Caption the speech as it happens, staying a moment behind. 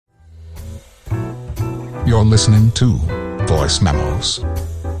You're listening to Voice Memos,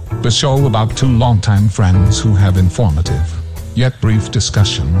 the show about two longtime friends who have informative, yet brief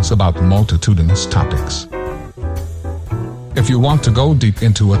discussions about multitudinous topics. If you want to go deep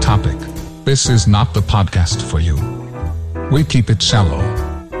into a topic, this is not the podcast for you. We keep it shallow.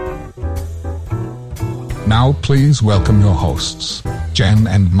 Now please welcome your hosts, Jenn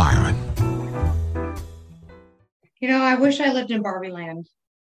and Myron. You know, I wish I lived in Barbie Land.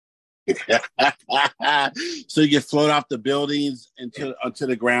 So you can float off the buildings onto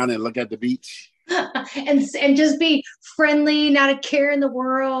the ground and look at the beach. and just be friendly, not a care in the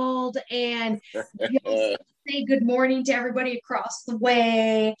world, and say good morning to everybody across the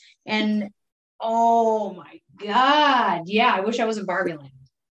way. And oh my God, yeah, I wish I was in Barbie Land.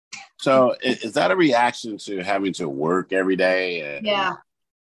 So is that a reaction to having to work every day? Yeah.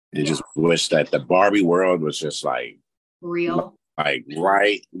 You just wish that the Barbie world was just like real. Like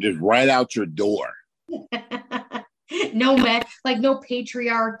right out your door. No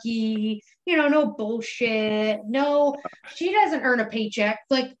patriarchy, no bullshit. No, she doesn't earn a paycheck.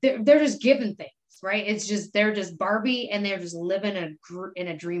 Like they're just given things, right? It's just they're just Barbie and they're just living in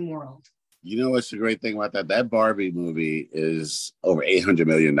a dream world. You know what's the great thing about that? That Barbie movie is over $800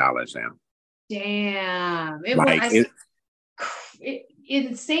 million now. Damn. It's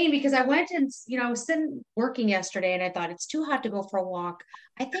insane because I went and, I was sitting working yesterday and I thought it's too hot to go for a walk.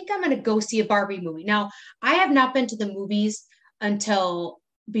 I think I'm going to go see a Barbie movie. Now, I have not been to the movies until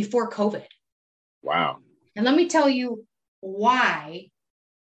before COVID. Wow. And let me tell you why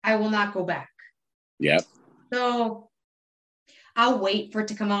I will not go back. Yep. So I'll wait for it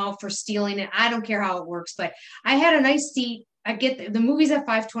to come out for stealing it. I don't care how it works, but I had a nice seat. I get the movie's at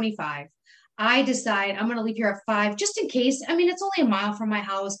 5:25. I decide I'm going to leave here at 5 just in case. I mean, it's only a mile from my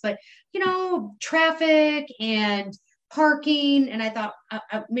house, but traffic and parking. And I thought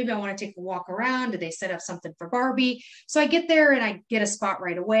maybe I want to take a walk around. Did they set up something for Barbie? So I get there and I get a spot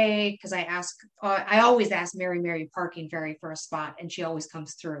right away because I always ask Mary Parking Fairy for a spot and she always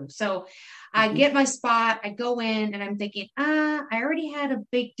comes through. So I get my spot, I go in and I'm thinking, I already had a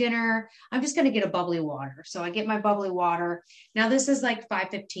big dinner. I'm just going to get a bubbly water. So I get my bubbly water. Now this is like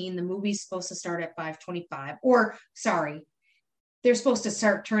 5:15. The movie's supposed to start at 5:25 they're supposed to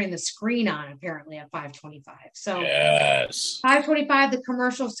start turning the screen on apparently at 5:25. So yes, 5:25, the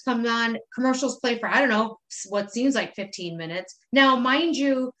commercials come on. Commercials play for, I don't know, what seems like 15 minutes. Now, mind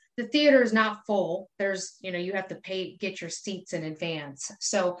you, the theater is not full. There's, you have to get your seats in advance.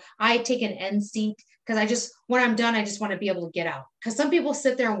 So I take an end seat because when I'm done, I just want to be able to get out. Because some people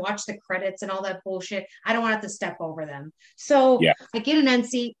sit there and watch the credits and all that bullshit. I don't want to have to step over them. So yeah. I get an end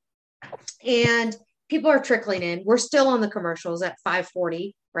seat and people are trickling in. We're still on the commercials at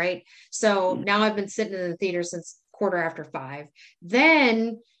 5:40, right? So now I've been sitting in the theater since 5:15.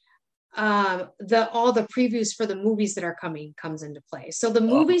 Then all the previews for the movies that are coming comes into play. So the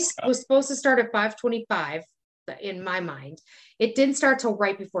movie was supposed to start at 5:25 in my mind. It didn't start till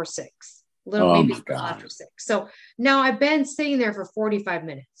right before 6. Maybe after 6. So now I've been sitting there for 45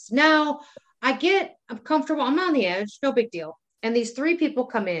 minutes. Now I'm comfortable. I'm on the edge. No big deal. And these 3 people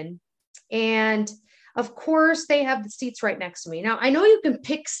come in and of course, they have the seats right next to me. Now, I know you can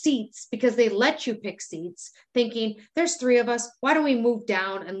pick seats because they let you pick seats, thinking there's 3 of us. Why don't we move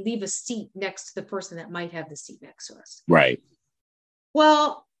down and leave a seat next to the person that might have the seat next to us? Right.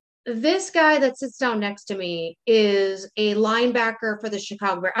 Well, this guy that sits down next to me is a linebacker for the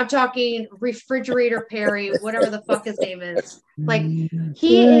Chicago Bears. I'm talking Refrigerator Perry, whatever the fuck his name is. Like,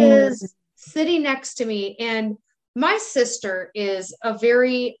 he is sitting next to me, and my sister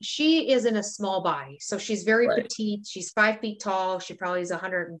she is in a small body. So she's very petite. She's 5 feet tall. She probably is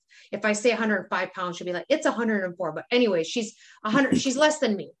 100. If I say 105 pounds, she'll be like, it's 104. But anyway, she's 100. She's less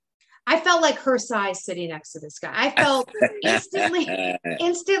than me. I felt like her size sitting next to this guy. I felt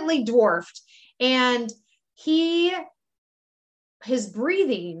instantly dwarfed. And his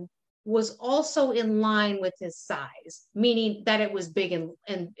breathing was also in line with his size, meaning that it was big and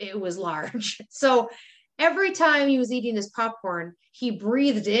it was large. So every time he was eating his popcorn, he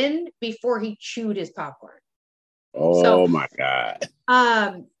breathed in before he chewed his popcorn. Oh my God.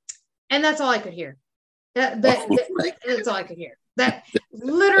 And that's all I could hear. That's all I could hear. That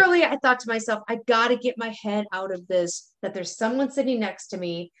literally, I thought to myself, I got to get my head out of this, that there's someone sitting next to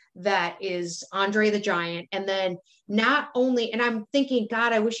me that is Andre the Giant. And then not only, and I'm thinking,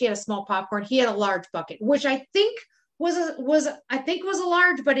 God, I wish he had a small popcorn. He had a large bucket, which I think was a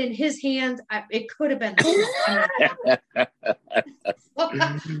large, but in his hands, it could have been.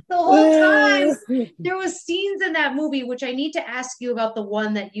 The whole time, there was scenes in that movie, which I need to ask you about the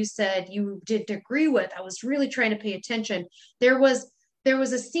one that you said you didn't agree with. I was really trying to pay attention. There was there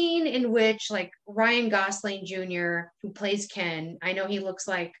was a scene in which like Ryan Gosling Jr., who plays Ken, I know he looks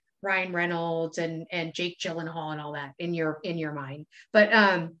like Ryan Reynolds and Jake Gyllenhaal and all that in your mind,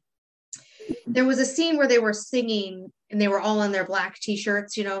 but there was a scene where they were singing and they were all in their black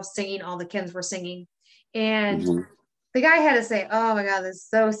t-shirts, singing, all the Kens were singing, and the guy had to say, "Oh my God, this is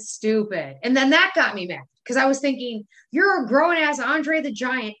so stupid," and then that got me mad because I was thinking, you're a grown ass Andre the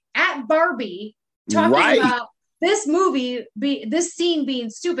Giant at Barbie talking about this movie, this scene being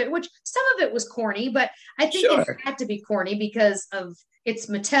stupid, which some of it was corny, but I think it had to be corny because of it's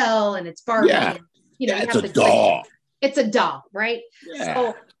Mattel and it's Barbie. Yeah. And, you it's have a doll. It's a doll, right? Yeah.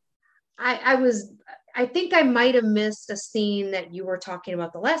 So I think I might have missed a scene that you were talking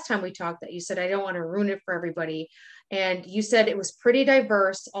about the last time we talked that you said, I don't want to ruin it for everybody. And you said it was pretty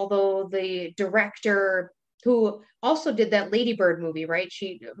diverse, although the director who also did that Lady Bird movie, right?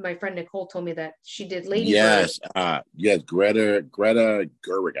 My friend Nicole told me that she did Lady Bird. Yes, Greta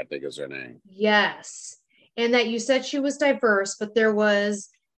Gerwig, I think is her name. Yes. And that you said she was diverse, but there was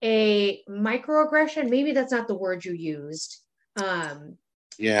a microaggression. Maybe that's not the word you used.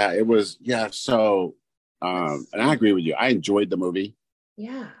 Yeah, it was. Yeah. So, and I agree with you. I enjoyed the movie.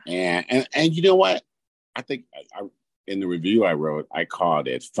 Yeah. And you know what? I think I in the review I wrote, I called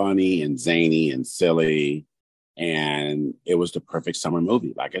it funny and zany and silly. And it was the perfect summer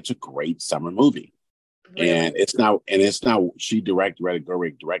movie. Like, it's a great summer movie. Really? And it's not, Greta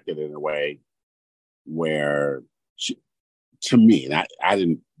Gerwig directed it in a way where to me, and I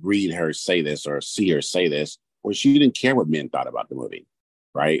didn't read her say this or see her say this, where she didn't care what men thought about the movie,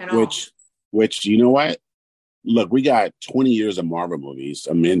 right? Which, you know what? Look, we got 20 years of Marvel movies,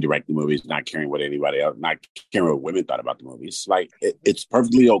 of men directing movies, not caring what anybody else, not caring what women thought about the movies. Like, it's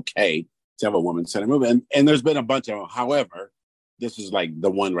perfectly okay to have a woman-centered movie. And there's been a bunch of them. However, this is like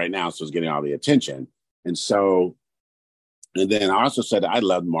the one right now, so it's getting all the attention. And then I also said I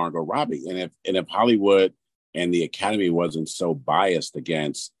loved Margot Robbie. And if Hollywood and the Academy wasn't so biased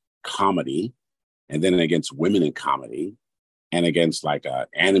against comedy, and then against women in comedy, and against like an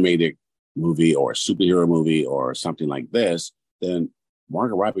animated movie or a superhero movie or something like this, then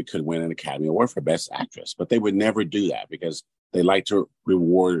Margot Robbie could win an Academy Award for Best Actress. But they would never do that because they like to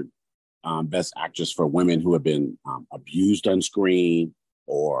reward Best Actress for women who have been abused on screen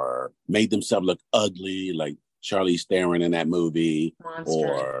or made themselves look ugly, like Charlize Theron in that movie,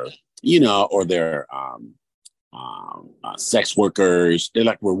 or they're sex workers. They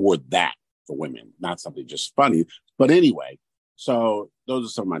like to reward that for women, not something just funny. But anyway, so those are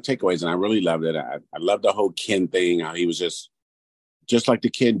some of my takeaways, and I really loved it. I love the whole Ken thing. How he was just like the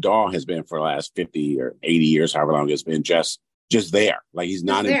Ken doll has been for the last 50 or 80 years, however long it's been, just there. Like, he's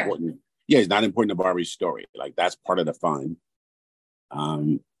not important. Yeah, he's not important to Barbie's story. Like, that's part of the fun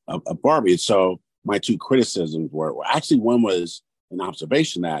of Barbie. So my two criticisms were actually, one was an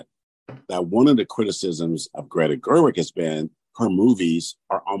observation that one of the criticisms of Greta Gerwig has been her movies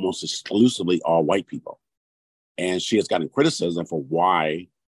are almost exclusively all white people. And she has gotten criticism for why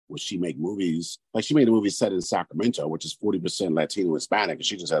would she make movies, like she made a movie set in Sacramento, which is 40% Latino Hispanic, and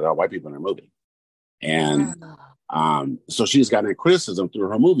she just had all white people in her movie. And so she has gotten criticism through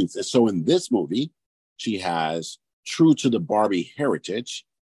her movies. And so in this movie, she has, true to the Barbie heritage,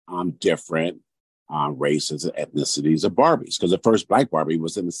 different races and ethnicities of Barbies, because the first Black Barbie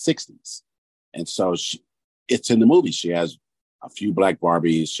was in the 60s. And so it's in the movie. She has a few Black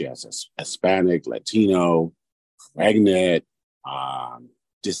Barbies. She has Hispanic, Latino, pregnant,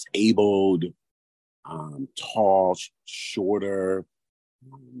 disabled, tall, shorter,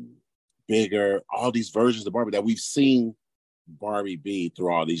 bigger, all these versions of Barbie that we've seen Barbie be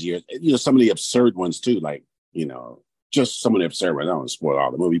through all these years. Some of the absurd ones too, like, just some of the absurd ones. I don't want to spoil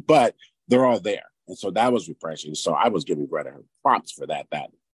all the movie, but they're all there. And so that was refreshing. So I was giving Greta her props for that. That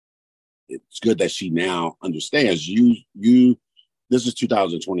it's good that she now understands this is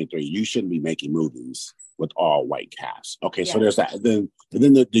 2023. You shouldn't be making movies with all white cast. Okay, yeah. So there's that. And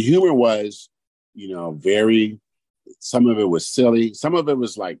then the humor was, some of it was silly. Some of it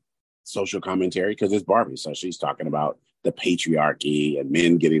was like social commentary because it's Barbie. So she's talking about the patriarchy and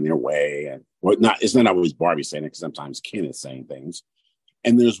men getting their way. And it's not always Barbie saying it, because sometimes Ken is saying things.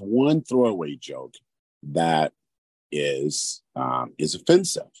 And there's one throwaway joke that is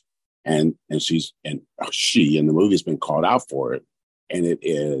offensive. And she in the movie has been called out for it. And it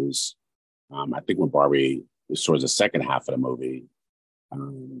is, I think when Barbie is towards the second half of the movie,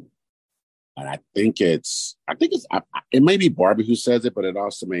 and I think it may be Barbie who says it, but it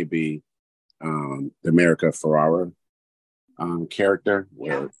also may be the America Ferrera character,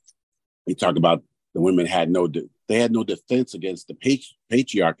 where we talk about the women had no defense against the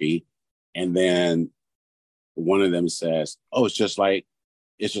patriarchy, and then one of them says, "Oh, it's just like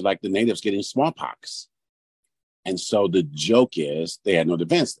it's just like the natives getting smallpox. And so the joke is they had no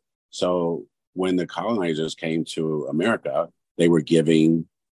defense. So when the colonizers came to America, they were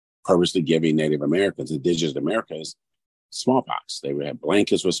purposely giving Native Americans, indigenous Americans, smallpox. They would have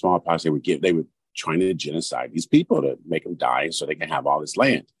blankets with smallpox. They were trying to genocide these people to make them die so they can have all this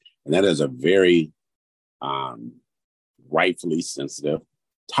land. And that is a very rightfully sensitive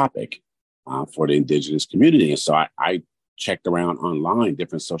topic for the indigenous community. And so I checked around online,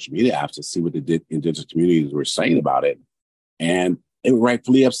 different social media apps to see what the indigenous communities were saying about it. And they were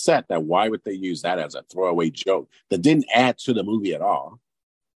rightfully upset that why would they use that as a throwaway joke that didn't add to the movie at all.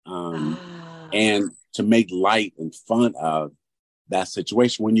 And to make light and fun of that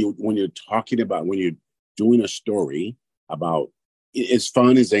situation when you're doing a story about it's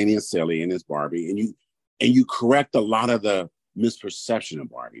fun, it's zany and silly, and it's Barbie, and you correct a lot of the misperception of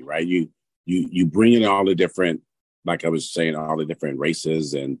Barbie, right? You bring in all the different, like I was saying, all the different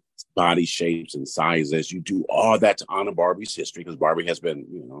races and body shapes and sizes. You do all that to honor Barbie's history because Barbie has been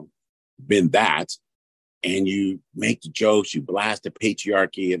that. And you make the jokes, you blast the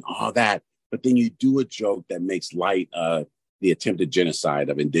patriarchy and all that. But then you do a joke that makes light of the attempted genocide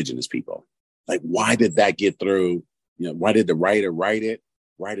of indigenous people. Like, why did that get through? Why did the writer write it?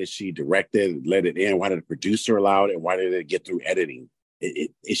 Why did she direct it, let it in? Why did the producer allow it? Why did it get through editing?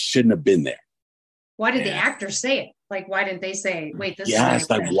 It shouldn't have been there. Why did the actors say it? Like, why didn't they say, wait, this is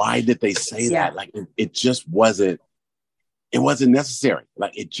like, why did they say that? Like, it just wasn't, it wasn't necessary.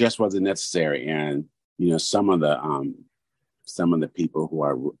 Like, it just wasn't necessary. And, some of the people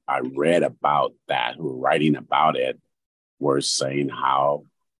who I read about that, who were writing about it, were saying how,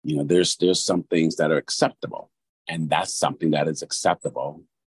 there's some things that are acceptable. And that's something that is acceptable.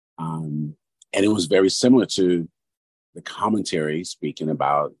 And it was very similar to the commentary speaking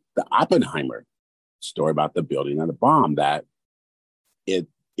about the Oppenheimer story about the building of the bomb, that it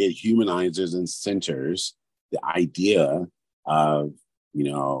humanizes and centers the idea of,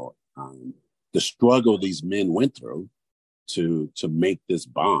 the struggle these men went through to make this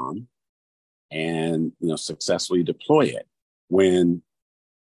bomb and, successfully deploy it, when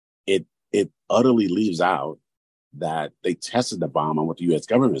it utterly leaves out that they tested the bomb on what the U.S.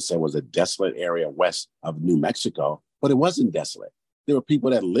 government said was a desolate area west of New Mexico, but it wasn't desolate. There were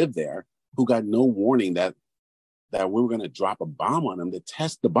people that lived there who got no warning that we were going to drop a bomb on them to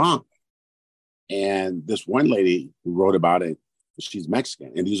test the bomb. And this one lady who wrote about it, she's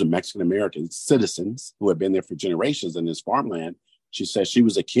Mexican, and these are Mexican-American citizens who have been there for generations in this farmland. She says she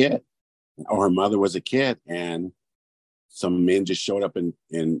was a kid, or her mother was a kid, and some men just showed up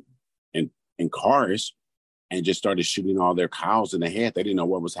in cars and just started shooting all their cows in the head. They didn't know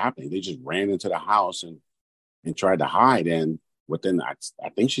what was happening. They just ran into the house and tried to hide. And within, I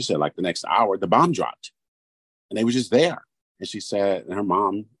think she said, like the next hour, the bomb dropped, and they were just there. And she said, and her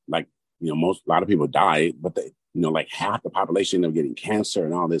mom, like, a lot of people died, but they, like half the population of getting cancer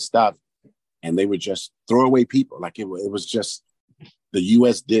and all this stuff. And they were just throwaway people. Like it was just, the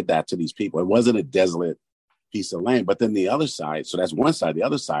U.S. did that to these people. It wasn't a desolate piece of land. But then the other side, so that's one side. The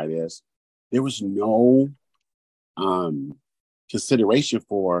other side is there was no consideration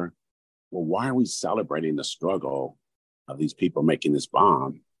for, well, why are we celebrating the struggle of these people making this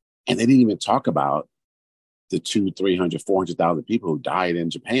bomb? And they didn't even talk about the 200, 300, 400,000 people who died in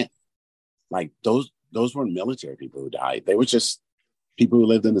Japan. Like those weren't military people who died. They were just people who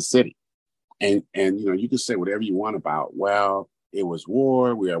lived in the city. And you can say whatever you want about, well, it was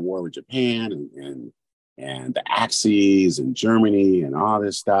war. We were at war with Japan and the Axis and Germany and all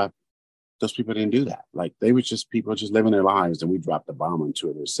this stuff. Those people didn't do that. Like they were just people just living their lives, and we dropped the bomb on two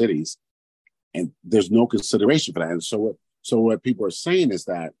of their cities. And there's no consideration for that. And so what people are saying is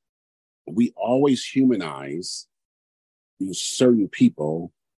that we always humanize certain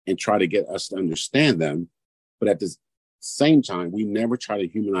people and try to get us to understand them. But at the same time, we never try to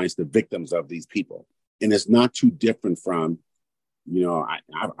humanize the victims of these people. And it's not too different from,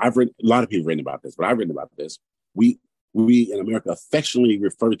 I've read, a lot of people have written about this, but I've written about this. We in America affectionately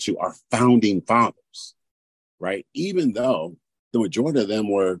refer to our founding fathers, right? Even though the majority of them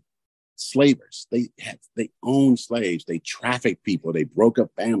were slavers. They owned slaves. They trafficked people. They broke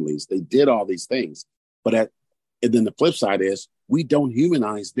up families. They did all these things. And then the flip side is we don't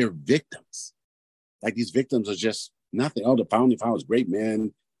humanize their victims. Like these victims are just nothing. Oh, the founding fathers, great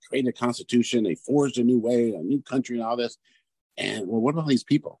men, created a constitution. They forged a new way, a new country, and all this. And well, what about these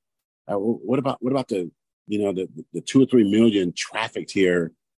people? What about the 2 or 3 million trafficked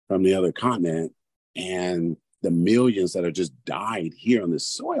here from the other continent, and the millions that are just died here on this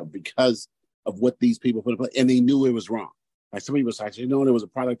soil because of what these people put in place, and they knew it was wrong. Like some people say, it was a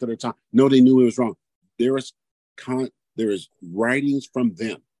product of their time. No, they knew it was wrong. There was there is writings from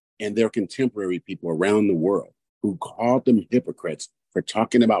them and their contemporary people around the world who called them hypocrites for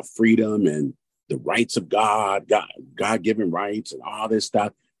talking about freedom and the rights of God-given rights and all this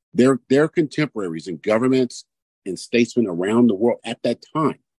stuff. Their contemporaries in governments and statesmen around the world at that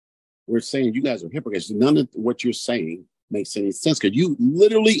time were saying, you guys are hypocrites. None of what you're saying makes any sense because you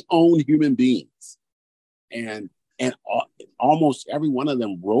literally own human beings. And almost every one of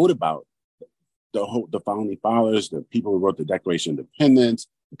them wrote about the founding fathers, the people who wrote the Declaration of Independence,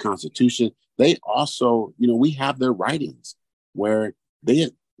 the Constitution. They also, we have their writings where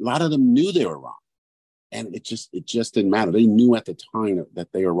a lot of them knew they were wrong. And it just didn't matter. They knew at the time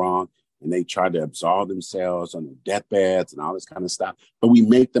that they were wrong, and they tried to absolve themselves on their deathbeds and all this kind of stuff. But we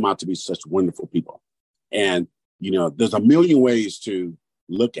make them out to be such wonderful people. And, there's a million ways to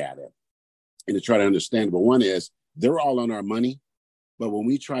look at it and to try to understand it. But one is they're all on our money. But when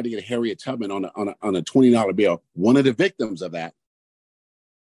we tried to get Harriet Tubman on a $20 bill, one of the victims of that,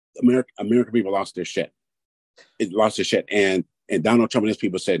 American people lost their shit. It lost their shit. And Donald Trump and his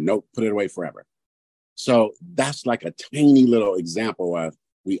people said, nope, put it away forever. So that's like a tiny little example of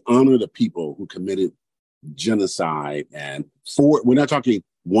we honor the people who committed genocide. And we're not talking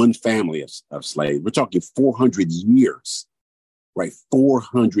one family of slaves. We're talking 400 years, right?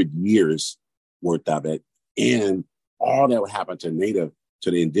 400 years worth of it. And all that would happen to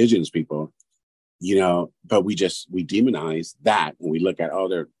the indigenous people, but we demonize that when we look at,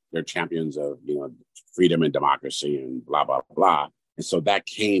 they're champions of, freedom and democracy and blah, blah, blah. And so that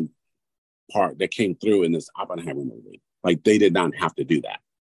came through in this Oppenheimer movie. Like they did not have to do that.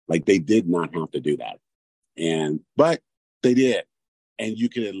 But they did. And you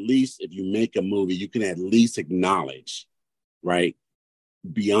can at least, if you make a movie, you can at least acknowledge, right?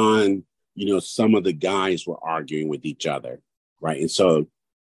 Beyond, some of the guys were arguing with each other, right? And so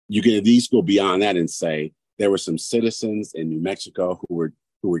you can at least go beyond that and say there were some citizens in New Mexico who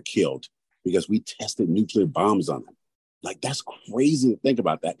were killed because we tested nuclear bombs on them. Like, that's crazy to think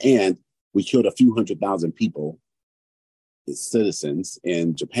about that. And we killed a few 100,000 people, citizens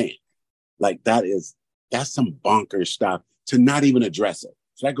in Japan. Like, that's some bonkers stuff to not even address it.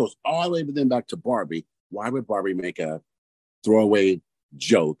 So that goes all the way then back to Barbie. Why would Barbie make a throwaway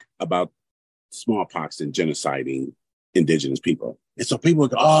joke about smallpox and genociding indigenous people? And so people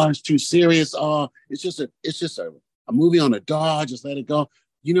go, oh, it's too serious. Oh, it's just a movie on a doll. Just let it go.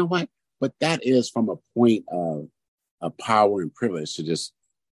 You know what? But that is from a point of power and privilege to just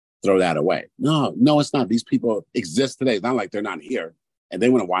throw that away. No, it's not. These people exist today. It's not like they're not here. And they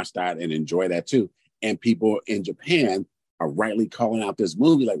want to watch that and enjoy that too. And people in Japan are rightly calling out this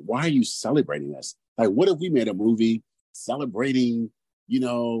movie. Like, why are you celebrating this? Like, what if we made a movie celebrating,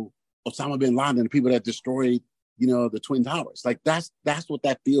 Osama bin Laden and the people that destroyed, the Twin Towers? Like, that's what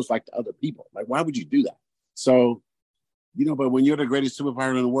that feels like to other people. Like, why would you do that? So, but when you're the greatest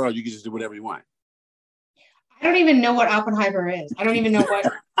superpower in the world, you can just do whatever you want. I don't even know what Oppenheimer is. I don't even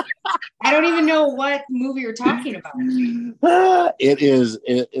know what movie you're talking about.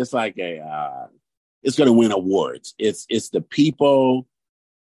 It's like it's going to win awards. It's the people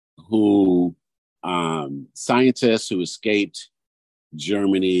who, scientists who escaped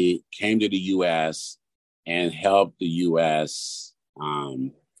Germany, came to the U.S. and helped the U.S.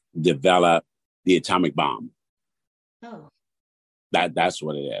 Develop the atomic bomb. Oh. That's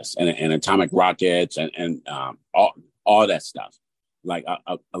what it is. And atomic rockets and all that stuff. Like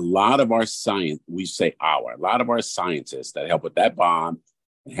a lot of our science, a lot of our scientists that help with that bomb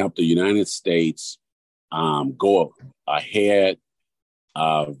and help the United States go ahead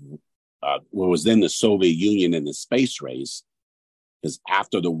of what was then the Soviet Union in the space race. Because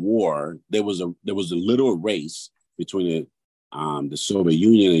after the war, there was a little race between the Soviet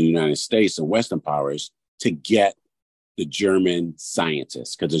Union and the United States and Western powers to get the German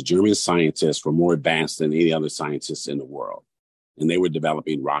scientists, because the German scientists were more advanced than any other scientists in the world. And they were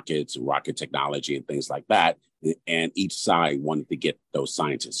developing rockets and rocket technology and things like that. And each side wanted to get those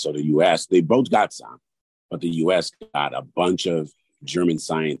scientists. So the U.S., they both got some, but the U.S. got a bunch of German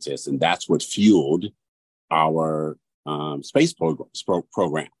scientists. And that's what fueled our space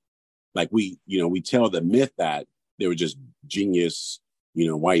program. Like we tell the myth that they were just genius,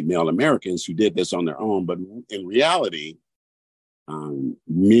 white male Americans who did this on their own. But in reality,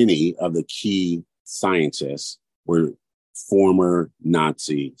 many of the key scientists were former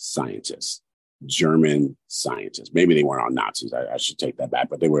Nazi scientists, German scientists. Maybe they weren't all Nazis. I should take that back.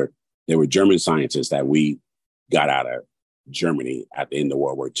 But they were German scientists that we got out of Germany at the end of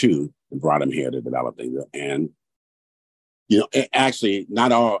World War II and brought them here to develop things. And actually,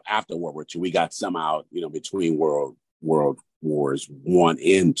 not all after World War II. We got some out, between World Wars I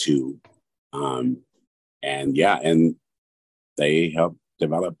and II. And they helped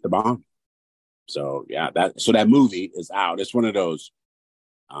develop the bomb. So yeah, that movie is out. It's one of those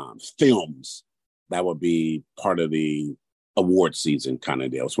films that would be part of the award season kind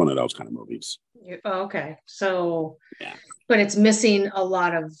of deal. It's one of those kind of movies. Okay. So, yeah, but it's missing a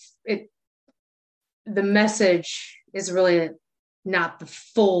lot of it. The message is really not the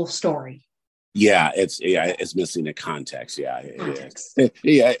full story. Yeah, it's missing the context. Yeah, Context.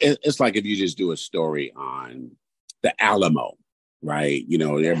 It's like if you just do a story on the Alamo, right?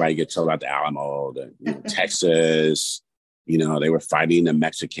 Everybody gets told about the Alamo, Texas. They were fighting the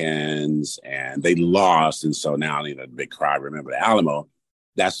Mexicans and they lost, and so now the big cry, remember the Alamo.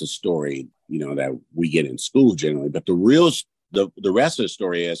 That's the story, that we get in school generally. But the rest of the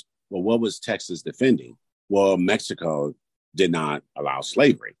story is, well, what was Texas defending? Well, Mexico did not allow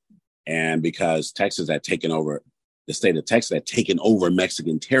slavery. And because Texas had taken over, the state of Texas had taken over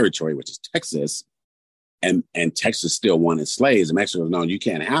Mexican territory, which is Texas, and Texas still wanted slaves. And Mexico was, no, you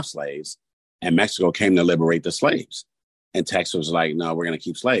can't have slaves. And Mexico came to liberate the slaves. And Texas was like, no, we're going to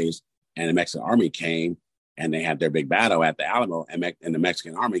keep slaves. And the Mexican army came and they had their big battle at the Alamo, and the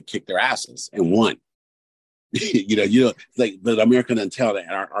Mexican army kicked their asses and won. Like the American doesn't tell that.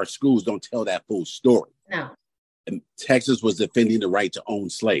 Our schools don't tell that full story. No. And Texas was defending the right to own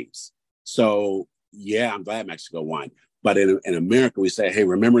slaves. So yeah, I'm glad Mexico won. But in America, we say, hey,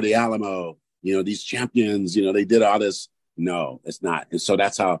 remember the Alamo? These champions, they did all this. No, it's not. And so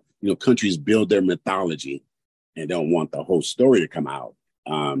that's how, countries build their mythology and don't want the whole story to come out.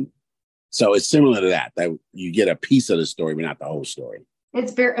 So it's similar to that you get a piece of the story, but not the whole story.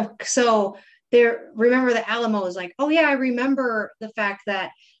 It's very, so there, remember the Alamo is like, oh yeah, I remember the fact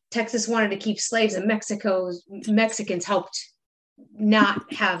that Texas wanted to keep slaves and Mexicans helped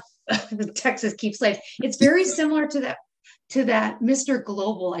not have Texas keep slaves. It's very similar to that Mr.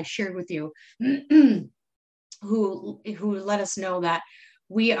 Global I shared with you, who let us know that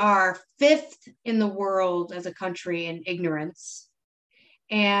we are 5th in the world as a country in ignorance,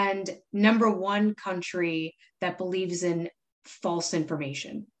 and number 1 country that believes in false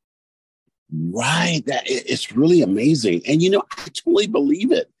information. Right. It's really amazing. And, I totally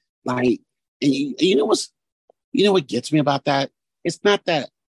believe it. Like, and what gets me about that? It's not that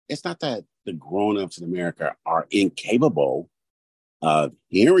the grown-ups in America are incapable of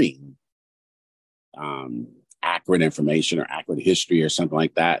hearing accurate information or accurate history or something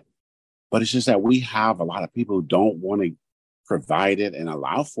like that. But it's just that we have a lot of people who don't want to provide it and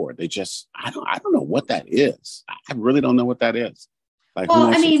allow for it. They just, I don't know what that is. I really don't know what that is. Like, who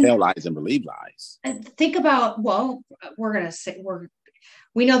wants to tell lies and believe lies? Think about,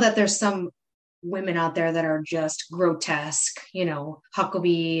 we know that there's some women out there that are just grotesque,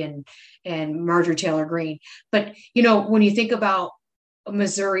 Huckabee and Marjorie Taylor Greene. But, when you think about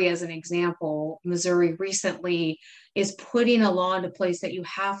Missouri as an example, Missouri recently is putting a law into place that you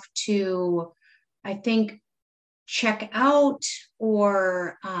have to, I think, check out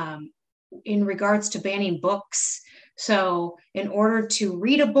or in regards to banning books. So in order to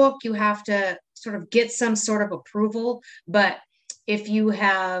read a book, you have to sort of get some sort of approval. But if you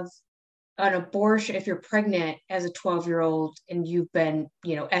have an abortion, if you're pregnant as a 12-year-old and you've been,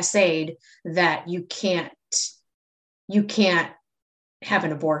 essayed, that you can't have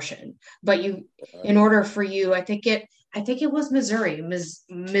an abortion. But in order for you, I think it was Missouri,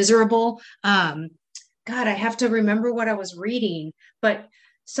 miserable. God, I have to remember what I was reading, but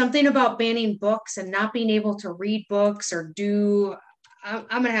something about banning books and not being able to read books or I'm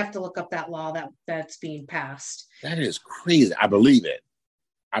going to have to look up that law that's being passed. That is crazy. I believe it.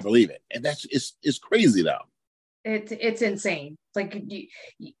 And it's crazy though. It's insane. Like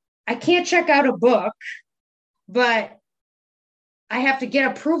I can't check out a book, but I have to get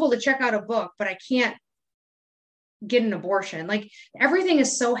approval to check out a book, but I can't get an abortion. Like everything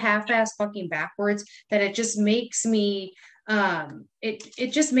is so half-ass fucking backwards that it just makes me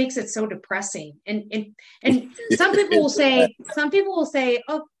it just makes it so depressing. And some people will say,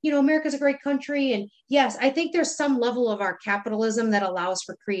 oh, America's a great country. And yes, I think there's some level of our capitalism that allows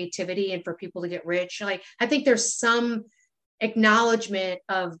for creativity and for people to get rich. Like I think there's some acknowledgement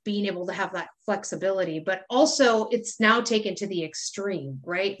of being able to have that flexibility, but also it's now taken to the extreme,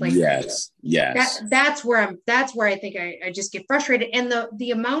 right? Like yes. That's where I think I just get frustrated. And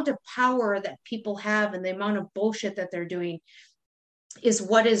the amount of power that people have and the amount of bullshit that they're doing is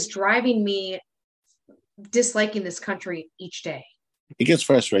what is driving me disliking this country each day. It gets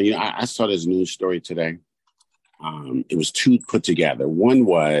frustrating. I saw this news story today. It was 2 put together. One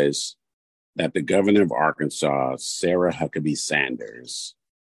was that the governor of Arkansas, Sarah Huckabee Sanders,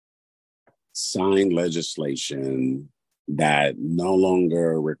 signed legislation that no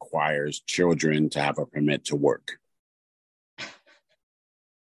longer requires children to have a permit to work.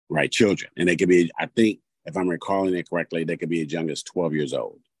 right? Children. And they could be, I think, if I'm recalling it correctly, they could be as young as 12 years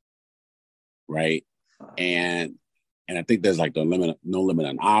old, right? And I think there's like no limit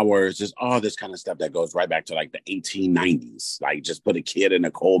on hours. There's all this kind of stuff that goes right back to like the 1890s. Like just put a kid in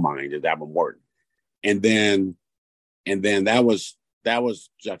a coal mine to have them work. And then that was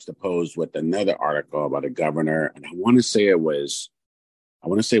juxtaposed with another article about a governor, and I want to say it was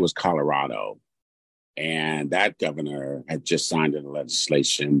Colorado, and that governor had just signed into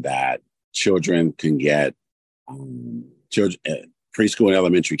legislation that children can get preschool and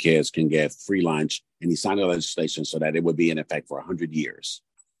elementary kids can get free lunch, and he signed the legislation so that it would be in effect for 100 years,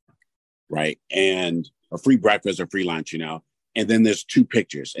 right? And a free breakfast or free lunch, And then there's two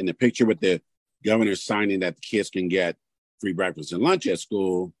pictures, and the picture with the governor signing that the kids can get free breakfast and lunch at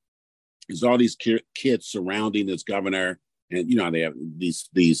school is all these kids surrounding this governor, and they have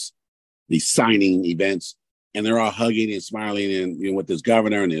these signing events, and they're all hugging and smiling, and with this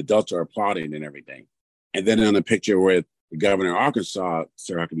governor, and the adults are applauding and everything. And then on the picture with the governor of Arkansas,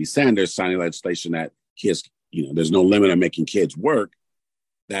 Sir Huckabee Sanders, signing legislation that kids, there's no limit on making kids work.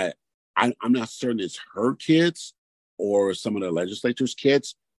 That I'm not certain it's her kids or some of the legislature's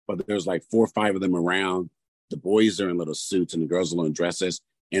kids, but there's like 4 or 5 of them around. The boys are in little suits and the girls are in dresses,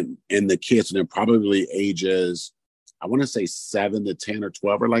 and the kids, and they're probably ages, I want to say 7 to 10 or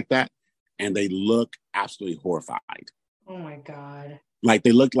 12 or like that. And they look absolutely horrified. Oh my God. Like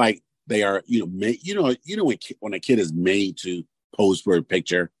they look like they are, when a kid is made to pose for a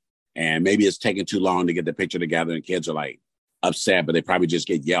picture and maybe it's taking too long to get the picture together and kids are like upset, but they probably just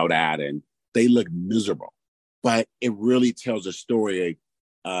get yelled at and they look miserable. But it really tells a story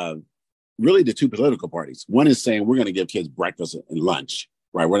of really the two political parties. One is saying we're going to give kids breakfast and lunch,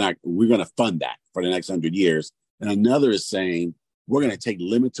 right? We're going to fund that for the next 100 years. And another is saying we're going to take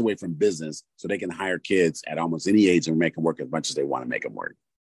limits away from business so they can hire kids at almost any age and make them work as much as they want to make them work.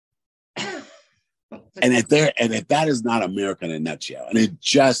 And if that is not America in a nutshell,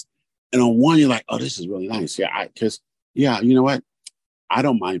 and on one, you're like, oh, this is really nice. Yeah, you know what? I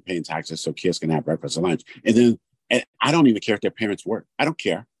don't mind paying taxes so kids can have breakfast and lunch. And I don't even care if their parents work. I don't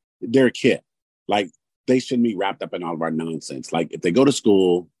care. They're a kid. Like, they shouldn't be wrapped up in all of our nonsense. Like, if they go to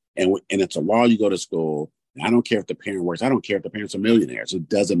school and it's a law, you go to school. And I don't care if the parent works. I don't care if the parents are millionaires. It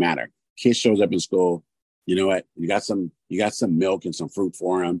doesn't matter. Kid shows up in school. You know what? You got some milk and some fruit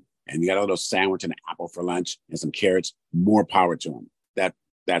for him. And you got a little sandwich and an apple for lunch and some carrots. More power to them.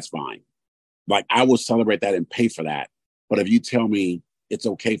 That's fine. Like, I will celebrate that and pay for that. But if you tell me it's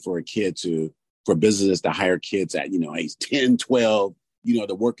okay for for businesses to hire kids at, age 10, 12,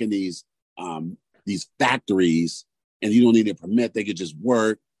 to work in these factories, and you don't need a permit, they could just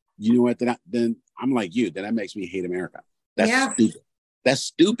work. You know what? Then I'm like you. Then that makes me hate America. Stupid. That's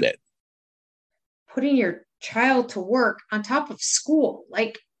stupid. Putting your child to work on top of school.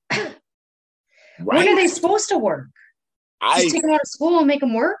 Like, right? When are they supposed to work? Just take them out of school and make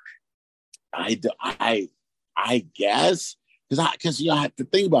them work? I guess. Because I have to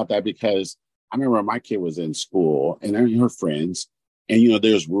think about that, because I remember my kid was in school and her friends, and,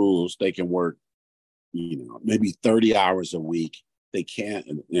 there's rules. They can work, maybe 30 hours a week. They can't,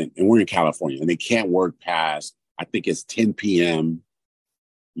 and we're in California, and they can't work past, I think it's 10 p.m.,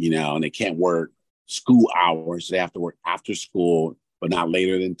 and they can't work school hours. They have to work after school, but not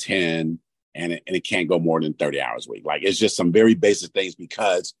later than 10, and it can't go more than 30 hours a week. Like, it's just some very basic things,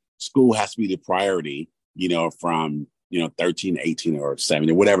 because school has to be the priority, from, 13, 18, or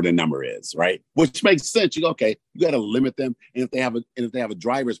 17, whatever the number is, right? Which makes sense. You go, okay, you got to limit them. And if they have a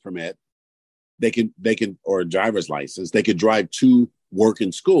driver's permit, they can, or a driver's license, they could drive to work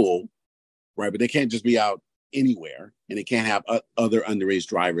and school, right? But they can't just be out anywhere, and they can't have other underage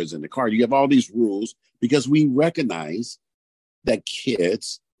drivers in the car. You have all these rules because we recognize that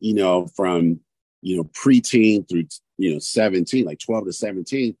kids, from, preteen through, 17, like 12 to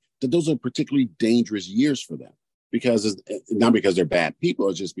 17, that those are particularly dangerous years for them, because it's not because they're bad people.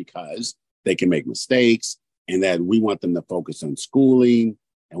 It's just because they can make mistakes, and that we want them to focus on schooling,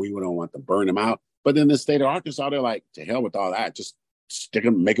 and we don't want to burn them out. But in the state of Arkansas, they're like, to hell with all that. Just stick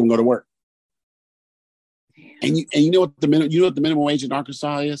them, make them go to work. And you know what the minimum wage in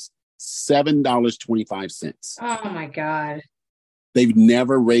Arkansas is? $7.25. Oh my God. They've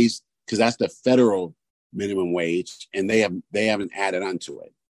never raised, because that's the federal minimum wage, and they haven't added onto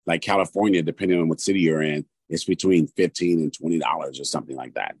it. Like California, depending on what city you're in, it's between $15 and $20 or something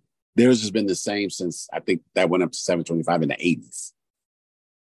like that. Theirs has been the same since, I think that went up to $7.25 in the 80s.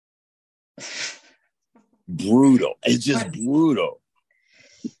 Brutal. It's just brutal.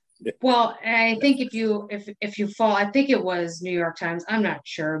 Well, I think if you fall, I think it was New York Times, I'm not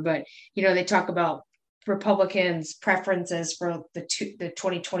sure, but they talk about Republicans' preferences for the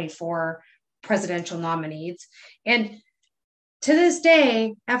 2024 presidential nominees. And to this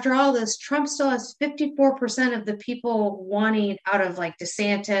day, after all this, Trump still has 54% of the people wanting out of like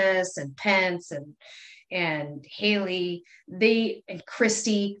DeSantis and Pence and Haley, and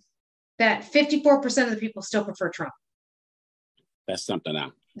Christie, that 54% of the people still prefer Trump. That's something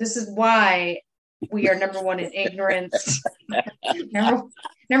else. This is why we are number one in ignorance,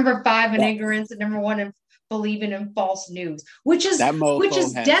 number 5 in ignorance, and number 1 in believing in false news, which is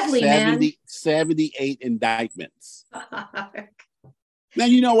deadly, 78 indictments. Now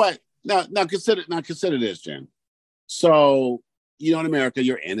you know what? Now consider this, Jen. So in America,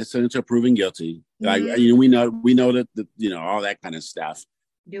 you're innocent until proven guilty. Like we know that all that kind of stuff.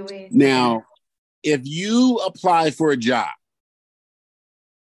 Do we? Now, if you apply for a job,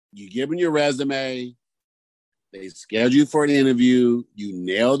 you give them your resume, they schedule you for an interview, you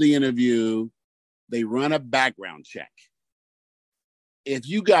nail the interview, they run a background check. If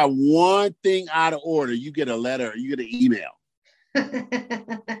you got one thing out of order, you get a letter, you get an email.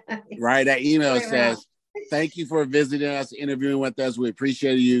 Right? That email says, "Thank you for visiting us, interviewing with us. We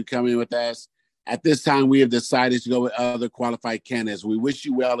appreciate you coming with us. At this time, we have decided to go with other qualified candidates. We wish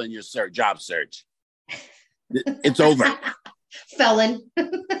you well in your job search." It's over. Felon.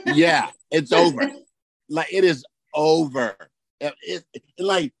 Yeah, it's over. Like, it is over.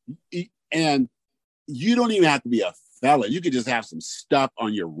 And you don't even have to be a felon. You could just have some stuff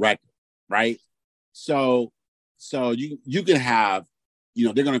on your record, right? So you can have,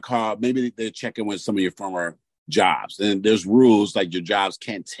 they're going to call, maybe they're checking with some of your former jobs. And there's rules like your jobs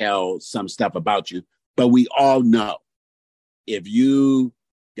can't tell some stuff about you. But we all know if you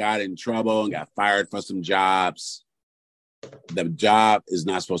got in trouble and got fired for some jobs, the job is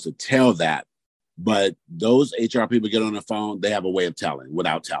not supposed to tell that. But those HR people get on the phone, they have a way of telling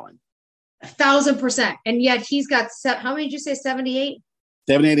without telling. 1,000%. And yet he's got, how many did you say, 78?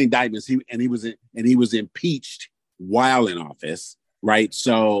 78 indictments. He was impeached while in office, right?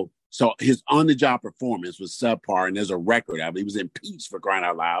 So his on-the-job performance was subpar, and there's a record of it. He was impeached, for crying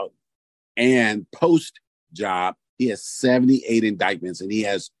out loud. And post-job, he has 78 indictments, and he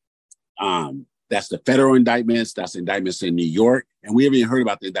has that's the federal indictments, that's indictments in New York, and we haven't even heard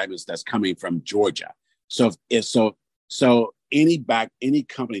about the indictments that's coming from Georgia. So any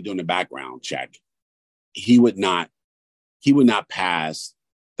company doing a background check, he would not pass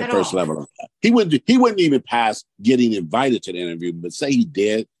the first level. He wouldn't even pass getting invited to the interview, but say he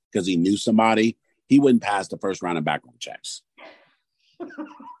did because he knew somebody, he wouldn't pass the first round of background checks.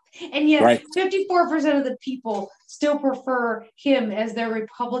 And yet 54% of the people still prefer him as their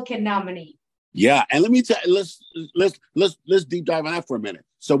Republican nominee. Yeah, and let me tell you, let's deep dive on that for a minute.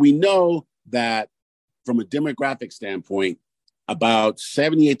 So we know that from a demographic standpoint, about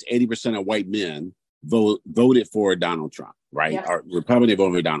 78 to 80% of white men voted for Donald Trump, right? Yep. Or Republican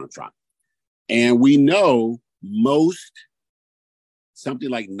voted for Donald Trump. And we know something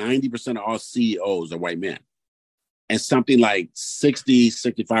like 90% of all CEOs are white men. And something like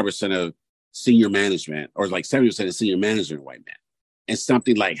 65% of senior management, or like 70% of senior management are white men. And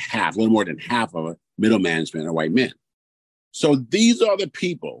something like a little more than half of middle management are white men. So these are the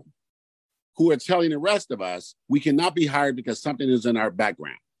people who are telling the rest of us we cannot be hired because something is in our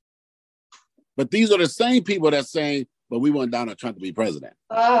background. But these are the same people that's saying, but we want Donald Trump to be president.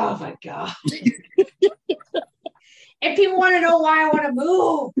 Oh, my God. And people want to know why I want to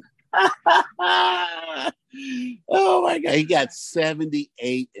move. Oh, my God. He got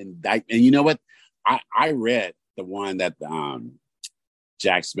 78 indictments. And you know what? I read the one that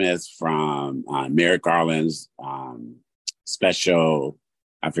Jack Smith from Merrick Garland's special,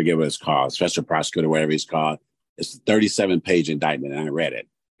 I forget what it's called, special prosecutor, whatever he's called. It's a 37-page indictment, and I read it.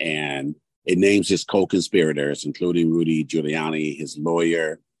 And it names his co-conspirators, including Rudy Giuliani, his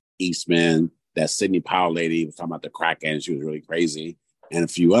lawyer, Eastman, that Sidney Powell lady was talking about the crack and she was really crazy, and a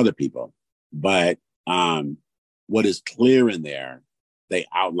few other people. But what is clear in there, they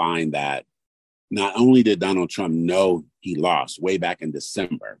outlined that not only did Donald Trump know he lost way back in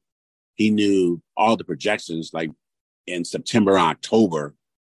December, he knew all the projections like in September, October,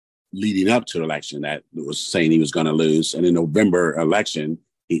 leading up to the election that was saying he was going to lose. And in November election,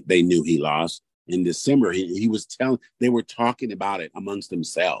 they knew he lost. In December, they were talking about it amongst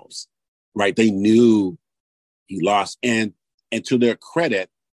themselves, right? They knew he lost. And to their credit,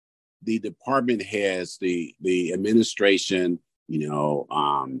 the department heads, the administration,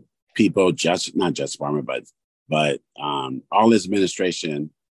 people, not Justice Department, but all his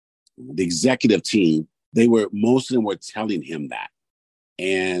administration, the executive team, most of them were telling him that.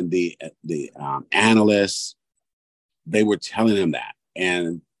 And the analysts, they were telling him that.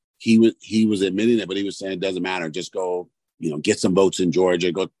 And he was admitting it, but he was saying it doesn't matter. Just go, get some votes in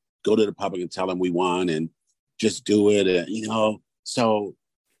Georgia. Go to the public and tell them we won, and just do it. So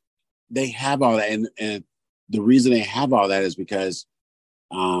they have all that, and the reason they have all that is because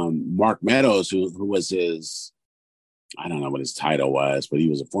Mark Meadows, who was his, I don't know what his title was, but he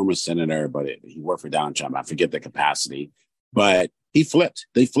was a former senator, but he worked for Donald Trump. I forget the capacity, but he flipped.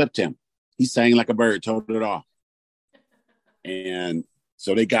 They flipped him. He sang like a bird, told it off. And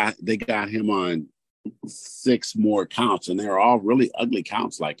so they got him on 6 more counts, and they're all really ugly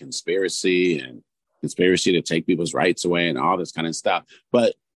counts, like conspiracy to take people's rights away and all this kind of stuff.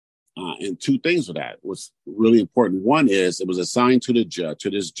 But and 2 things with that was really important. One is it was assigned to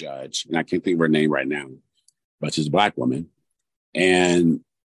this judge, and I can't think of her name right now, but she's a Black woman. And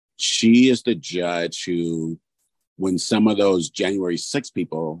she is the judge who, when some of those January 6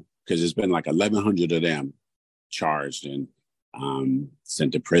 people, because there's been like 1,100 of them charged and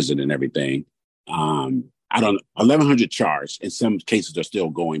sent to prison and everything. 1,100 charged. In some cases, they're still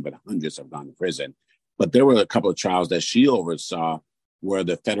going, but hundreds have gone to prison. But there were a couple of trials that she oversaw where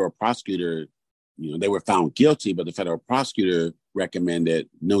the federal prosecutor, they were found guilty, but the federal prosecutor recommended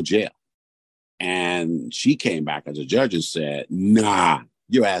no jail. And she came back as a judge and said, nah,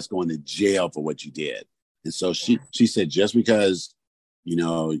 your ass going to jail for what you did. And so she said, just because,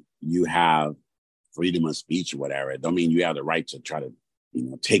 you have freedom of speech or whatever, it don't mean you have the right to try to,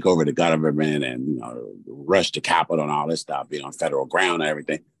 take over the government and, rush the Capitol and all this stuff, being on federal ground and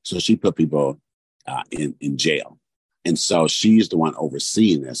everything. So she put people in jail. And so she's the one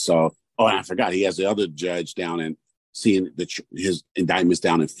overseeing this. So, and I forgot, he has the other judge down and seeing his indictments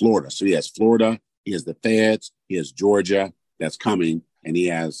down in Florida. So he has Florida, he has the feds, he has Georgia that's coming, and he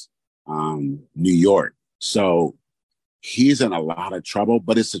has New York. So he's in a lot of trouble,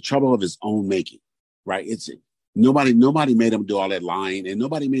 but it's the trouble of his own making, right? It's nobody made him do all that lying, and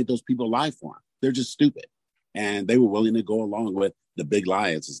nobody made those people lie for him. They're just stupid. And they were willing to go along with the big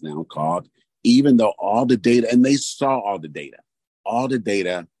lie, as it's now called, even though all the data, and they saw all the data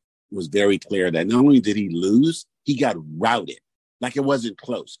was very clear that not only did he lose, he got routed. Like it wasn't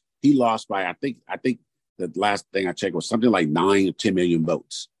close. He lost by, I think the last thing I checked was something like 9 or 10 million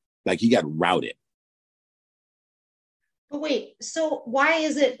votes. Like he got routed. But wait, so why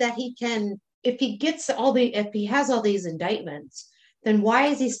is it that he can, if he has all these indictments, then why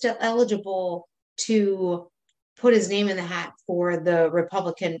is he still eligible to put his name in the hat for the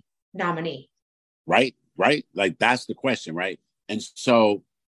Republican nominee? Right. Like that's the question, right? And so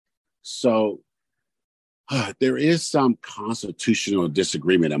there is some constitutional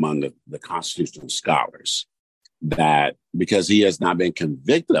disagreement among the constitutional scholars that because he has not been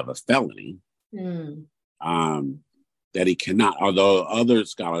convicted of a felony, that he cannot, although other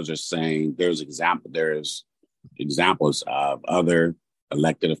scholars are saying there's examples of other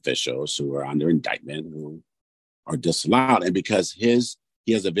elected officials who are under indictment who are disallowed. And because he has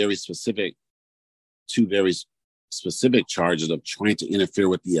two very specific charges of trying to interfere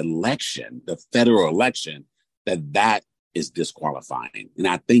with the election, the federal election, that is disqualifying. And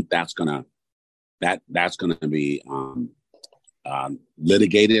I think that's gonna be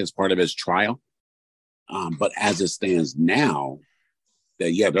litigated as part of his trial. But as it stands now,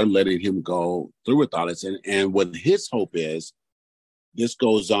 they're letting him go through with all this. And what his hope is, this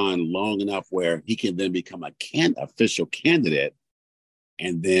goes on long enough where he can then become a official candidate.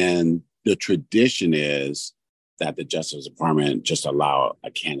 And then the tradition is that the Justice Department just allow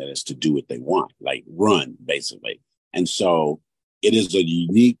candidates to do what they want, like run, basically. And so it is a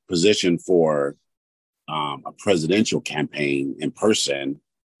unique position for a presidential campaign in person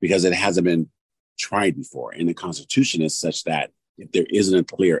because it hasn't been tried before. And the Constitution is such that if there isn't a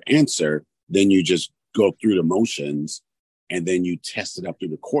clear answer, then you just go through the motions and then you test it up through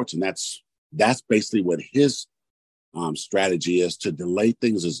the courts. And that's basically what his strategy is, to delay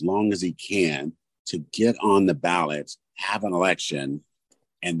things as long as he can to get on the ballots, have an election,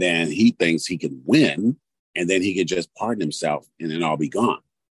 and then he thinks he can win, and then he can just pardon himself and then all be gone,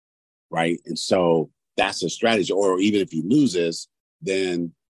 right? And so that's a strategy. Or even if he loses,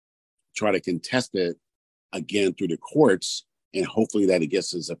 then try to contest it again through the courts, and hopefully that it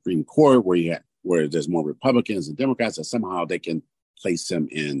gets to the Supreme Court where there's more Republicans and Democrats, that somehow they can place him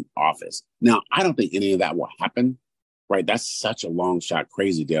in office. Now, I don't think any of that will happen, right? That's such a long shot,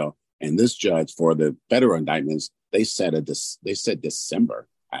 crazy deal. And this judge for the federal indictments, they said December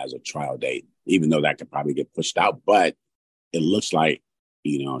as a trial date, even though that could probably get pushed out. But it looks like,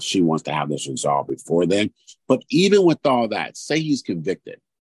 she wants to have this resolved before then. But even with all that, say he's convicted.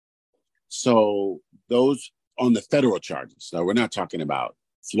 So those on the federal charges. So we're not talking about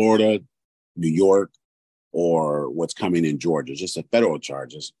Florida, New York, or what's coming in Georgia, just the federal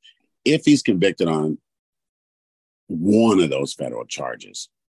charges. If he's convicted on one of those federal charges,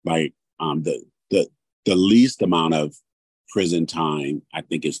 like the least amount of prison time, I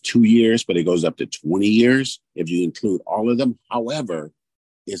think, is 2 years, but it goes up to 20 years if you include all of them. However,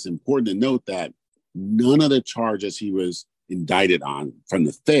 it's important to note that none of the charges he was indicted on from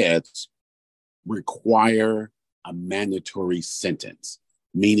the feds require a mandatory sentence,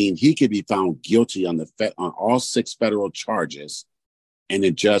 meaning he could be found guilty on on all 6 federal charges, and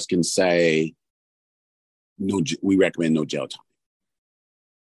the judge can say, no, we recommend no jail time.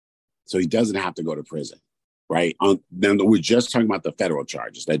 So he doesn't have to go to prison, right? Then we're just talking about the federal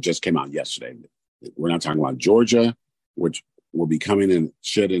charges that just came out yesterday. We're not talking about Georgia, which will be coming in,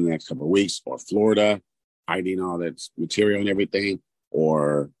 should in the next couple of weeks, or Florida, hiding all that material and everything,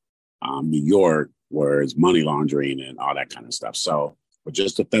 or New York, where it's money laundering and all that kind of stuff. So, but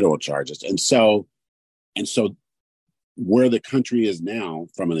just the federal charges. And so where the country is now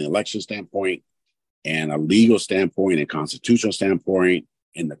from an election standpoint and a legal standpoint and constitutional standpoint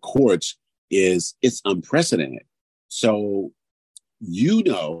in the courts it's unprecedented. So,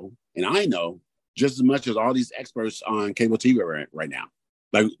 and I know just as much as all these experts on cable TV right now,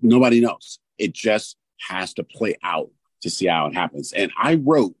 like nobody knows. It just has to play out to see how it happens. And I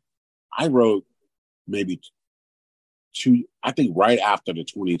wrote maybe I think right after the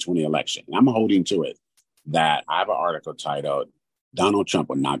 2020 election, and I'm holding to it, that I have an article titled, Donald Trump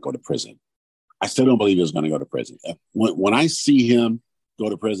will not go to prison. I still don't believe he's going to go to prison. When I see him go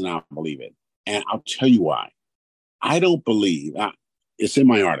to prison, I'll believe it. And I'll tell you why. I don't believe, it's in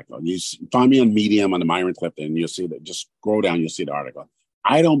my article. You find me on Medium on the Myron Clifton, and you'll see that. Just scroll down, you'll see the article.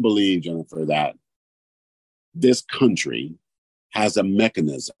 I don't believe, Jennifer, that this country has a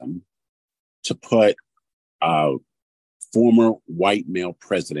mechanism to put a former white male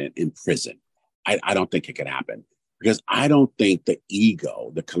president in prison. I don't think it could happen, because I don't think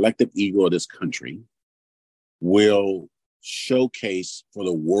the collective ego of this country will showcase for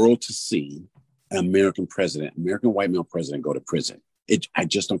the world to see an American white male president go to prison. I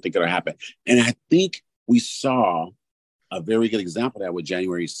just don't think it'll happen. And I think we saw a very good example of that with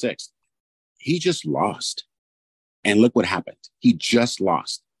January 6th. He just lost. And look what happened. He just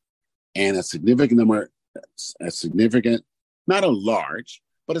lost. And a significant, not a large,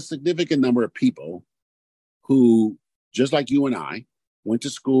 but a significant number of people who, just like you and I, went to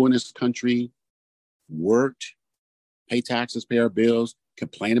school in this country, worked, pay taxes, pay our bills,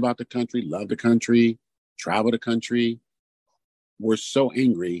 complain about the country, love the country, travel the country, were so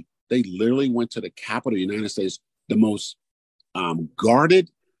angry, they literally went to the capital of the United States, the most guarded,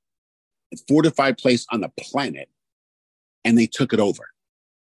 fortified place on the planet, and they took it over.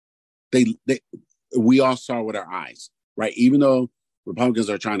 We all saw it with our eyes, right? Even though Republicans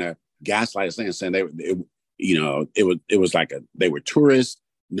are trying to gaslight us and saying it was like they were tourists,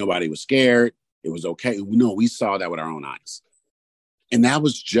 nobody was scared, it was okay. No, we saw that with our own eyes. And that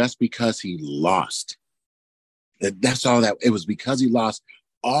was just because he lost. That's all that. It was because he lost.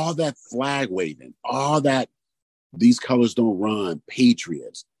 All that flag waving, all that these colors don't run,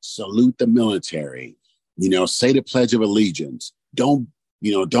 patriots, salute the military, say the Pledge of Allegiance, don't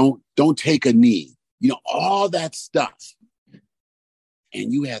take a knee, all that stuff.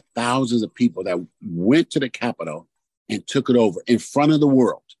 And you had thousands of people that went to the Capitol and took it over in front of the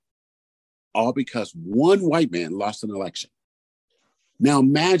world, all because one white man lost an election. Now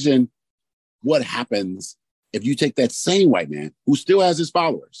imagine what happens if you take that same white man who still has his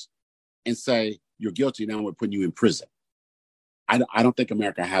followers and say, you're guilty, now we're putting you in prison. I don't think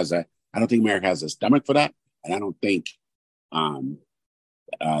America has a stomach for that. And I don't think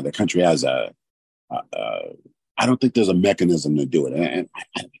the country has I don't think there's a mechanism to do it. And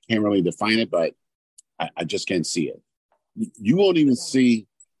I can't really define it, but I just can't see it. You won't even see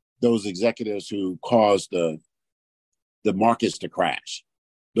those executives who caused the markets to crash.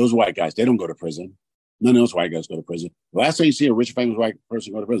 Those white guys, they don't go to prison. None of those white guys go to prison. The last time you see a rich, famous white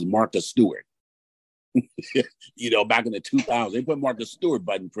person go to prison, Martha Stewart. Back in the 2000s, they put Martha Stewart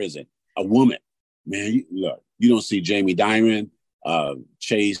in prison. A woman. Man, you don't see Jamie Dimon,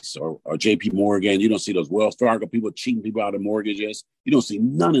 Chase, or JP Morgan. You don't see those Wells Fargo people cheating people out of mortgages. You don't see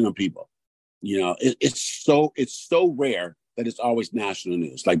none of them people. It's so rare that it's always national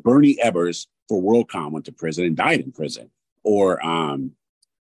news. Like Bernie Ebbers for WorldCom went to prison and died in prison. Or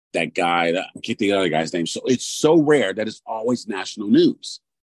that guy, I can't think of the other guy's name. So it's so rare that it's always national news.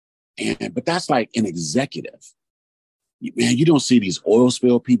 But that's like an executive. Man, you don't see these oil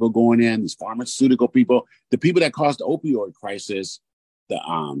spill people going in, these pharmaceutical people, the people that caused the opioid crisis, the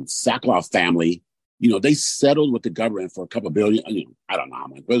Sackloff family, they settled with the government for a couple billion, I don't know how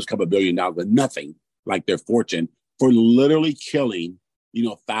much, but it was a couple $1 billion, but nothing like their fortune for literally killing,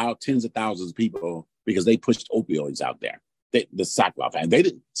 tens of thousands of people because they pushed opioids out there. The Sackler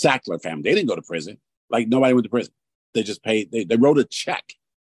family, they didn't go to prison. Like nobody went to prison. They just paid. They wrote a check.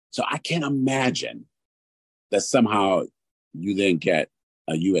 So I can't imagine that somehow you then get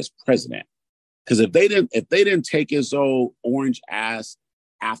a U.S. president. Because if they didn't take his old orange ass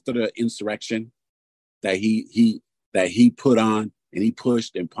after the insurrection that he put on and he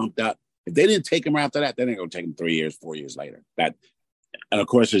pushed and pumped up, if they didn't take him after that, then they're gonna take him 3 years, 4 years later. And of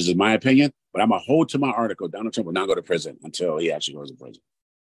course, this is my opinion, but I'm gonna hold to my article. Donald Trump will not go to prison until he actually goes to prison.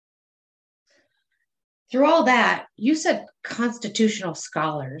 Through all that, you said constitutional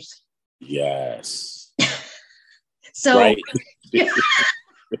scholars. Yes. So right.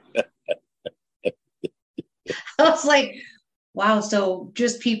 I was like, wow, so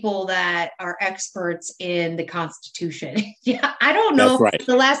just people that are experts in the Constitution. Yeah, I don't know. That's right.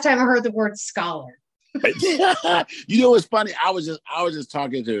 The last time I heard the word scholar. You know what's funny? I was just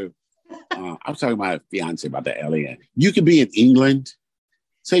talking to I was talking to my fiance about the alien. You could be in England,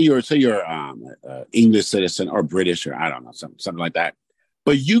 say you're English citizen or British or I don't know, something like that.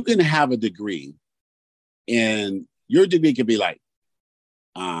 But you can have a degree, and your degree could be like,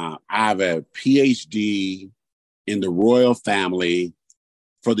 I have a PhD in the royal family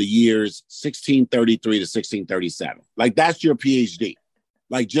for the years 1633 to 1637. Like that's your PhD.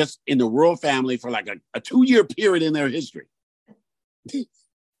 Like just in the royal family for like a 2-year period in their history.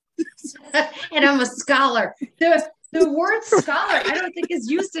 And I'm a scholar. The word scholar, I don't think is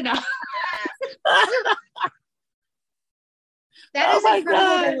used enough. That is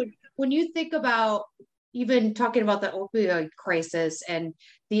incredible. When you think about even talking about the opioid crisis and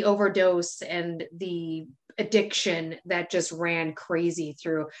the overdose and the addiction that just ran crazy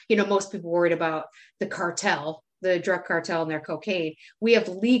through, most people worried about the cartel, the drug cartel and their cocaine. We have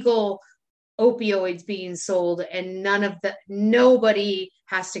legal opioids being sold and nobody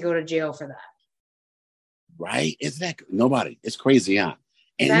has to go to jail for that. Right? Isn't that nobody? It's crazy, huh?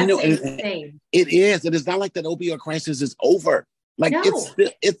 And that's insane. It is. And it's not like that opioid crisis is over. Like no.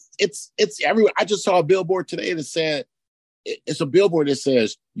 It's everywhere. I just saw a billboard today that said, it's a billboard that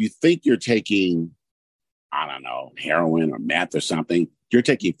says, you think you're taking, I don't know, heroin or meth or something. You're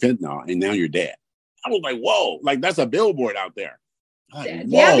taking fentanyl and now you're dead. I was like, whoa, like that's a billboard out there. Like,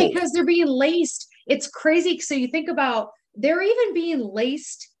 yeah, because they're being laced. It's crazy. So you think about, they're even being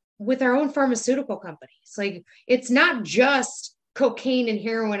laced with their own pharmaceutical companies. Like it's not just cocaine and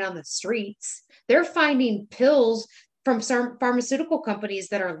heroin on the streets. They're finding pills from some pharmaceutical companies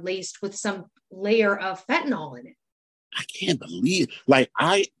that are laced with some layer of fentanyl in it. I can't believe, like,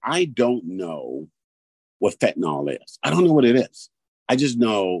 I don't know what fentanyl is. I don't know what it is. I just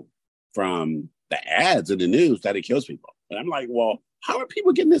know from the ads in the news that it kills people. And I'm like, well, how are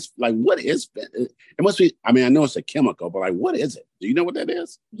people getting this? Like, what is it? It must be, I mean, I know it's a chemical, but like, what is it? Do you know what that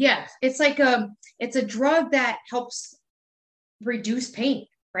is? Yes. It's like it's a drug that helps reduce pain.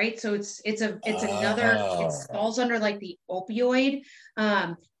 Right. So it's another, it falls under like the opioid,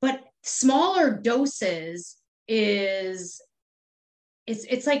 but smaller doses it's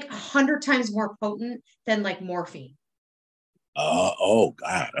like 100 times more potent than like morphine. Oh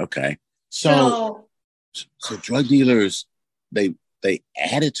God. Okay. So drug dealers, they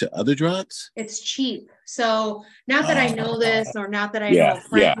add it to other drugs. It's cheap. So not that I know this or not that I know a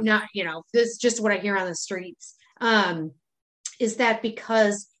friend, not, this is just what I hear on the streets. Is that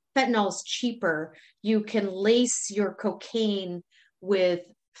because fentanyl is cheaper, you can lace your cocaine with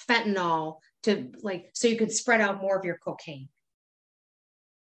fentanyl to so you can spread out more of your cocaine.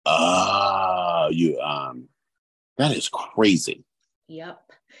 That is crazy. Yep.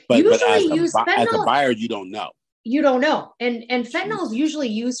 But as a buyer, you don't know. You don't know. And fentanyl is usually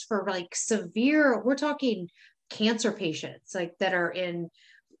used for like severe, we're talking cancer patients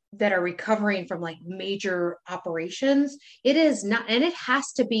that are recovering from like major operations. It is not, and it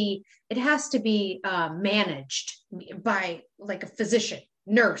has to be managed by like a physician,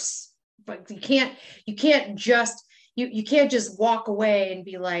 nurse. But you can't just walk away and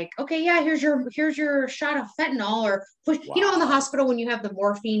be like, okay, yeah, here's your shot of fentanyl or push. Wow. In the hospital when you have the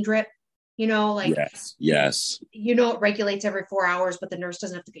morphine drip, yes. It regulates every 4 hours, but the nurse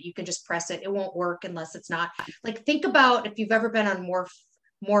doesn't have to. You can just press it. It won't work unless it's not. Like, think about if you've ever been on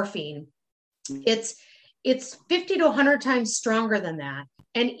morphine. It's 50 to 100 times stronger than that,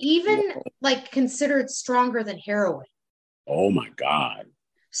 and even considered stronger than heroin. Oh my God.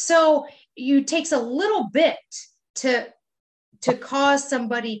 So it takes a little bit to cause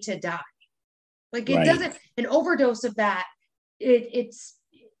somebody to die. Like it doesn't, an overdose of that,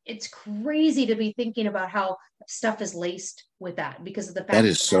 it's crazy to be thinking about how stuff is laced with that because of the fact that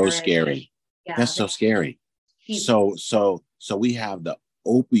is so scary. Yeah, That's so scary. So we have the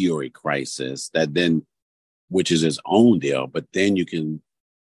opioid crisis that then, which is its own deal, but then you can,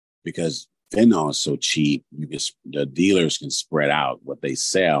 because fentanyl is so cheap, the dealers can spread out what they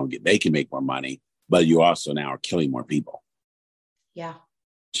sell, they can make more money, but you also now are killing more people. Yeah.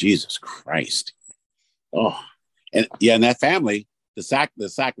 Jesus Christ. Oh, and yeah, and that family, the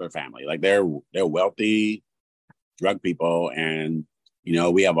Sackler family, like they're wealthy drug people, and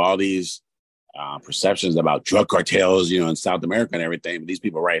we have all these perceptions about drug cartels, in South America and everything. But these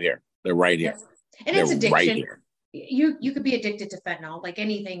people right here, they're right here. Yes. And they're it's addiction. Right here. You could be addicted to fentanyl, like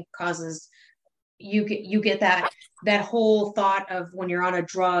anything causes. You get that whole thought of when you're on a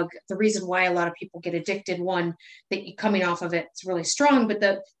drug, the reason why a lot of people get addicted, one, that you coming off of it's really strong, but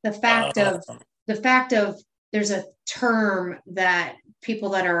the fact of there's a term that people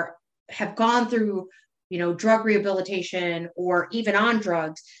that have gone through drug rehabilitation or even on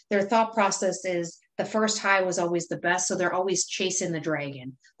drugs, their thought process is the first high was always the best, so they're always chasing the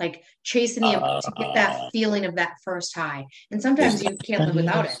dragon, like chasing to get that feeling of that first high, and sometimes you can't live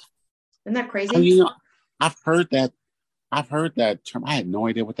without it. Isn't that crazy? I've heard that term. I had no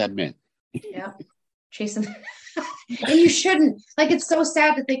idea what that meant. Yeah, chasing. And you shouldn't. Like, it's so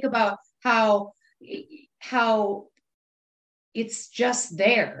sad to think about how it's just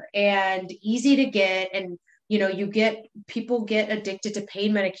there and easy to get, and people get addicted to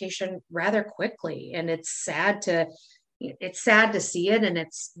pain medication rather quickly, and it's sad to see it, and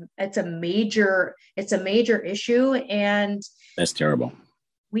it's a major issue, and that's terrible.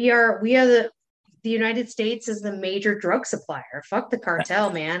 We are the United States is the major drug supplier. Fuck the cartel,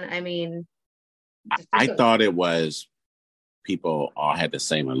 man. I mean, I thought it was people all had the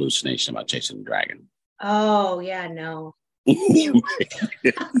same hallucination about chasing the dragon. Oh yeah, no.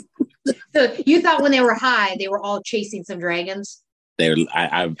 So you thought when they were high, they were all chasing some dragons?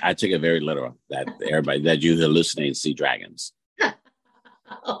 I took it very literal that everybody that you hallucinate and see dragons. And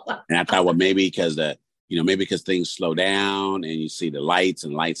I thought, well, maybe because things slow down and you see the lights,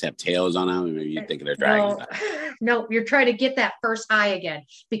 and lights have tails on them, and maybe you think they're dragons. No, you're trying to get that first high again,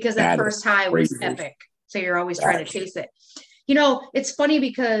 because that first high was epic. So you're always trying to chase it. It's funny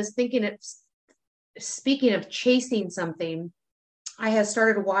because speaking of chasing something, I have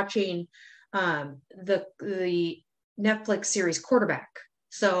started watching the Netflix series Quarterback.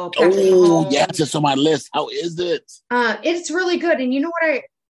 So Patrick Mahomes, yes, it's on my list. How is it? It's really good. And you know what?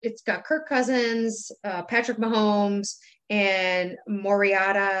 It's got Kirk Cousins, Patrick Mahomes, and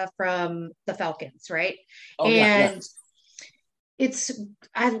Mariota from the Falcons, right?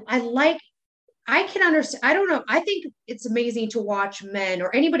 I can understand. I don't know. I think it's amazing to watch men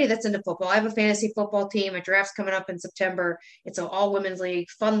or anybody that's into football. I have a fantasy football team. A draft's coming up in September. It's an all women's league,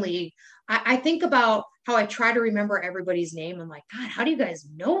 fun league. I think about how I try to remember everybody's name. I'm like, God, how do you guys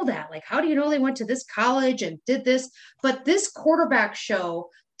know that? Like, how do you know they went to this college and did this? But this Quarterback show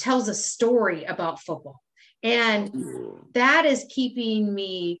tells a story about football. And that is keeping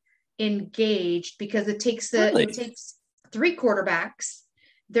me engaged, because it takes three quarterbacks,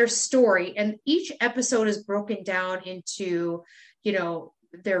 their story, and each episode is broken down into,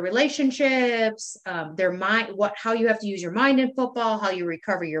 their relationships, their mind, how you have to use your mind in football, how you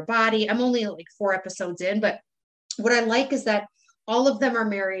recover your body. I'm only like 4 episodes in, but what I like is that all of them are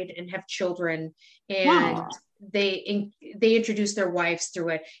married and have children, and they introduce their wives through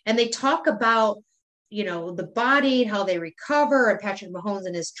it, and they talk about the body, how they recover, and Patrick Mahomes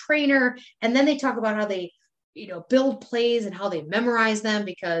and his trainer, and then they talk about how they build plays and how they memorize them,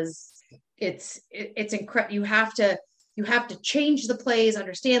 because it's incredible. You have to change the plays,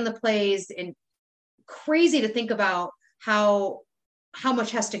 understand the plays, and crazy to think about how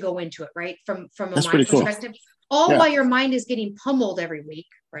much has to go into it, right? From a mind perspective, while your mind is getting pummeled every week,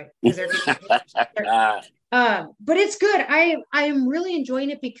 right? But it's good. I am really enjoying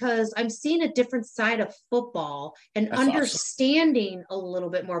it because I'm seeing a different side of football and understanding a little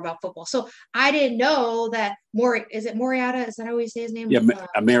bit more about football. So I didn't know that is it Mariota? Is that how we say his name? Yeah,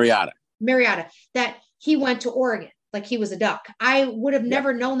 Mariota. Mariota, that he went to Oregon. Like he was a Duck. I would have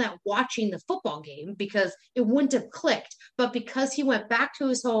never known that watching the football game, because it wouldn't have clicked. But because he went back to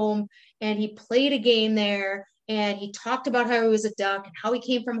his home and he played a game there, and he talked about how he was a Duck and how he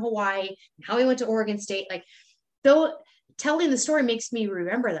came from Hawaii and how he went to Oregon State, like, though telling the story makes me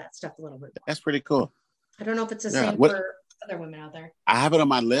remember that stuff a little bit more. That's pretty cool. I don't know if it's the same for other women out there. I have it on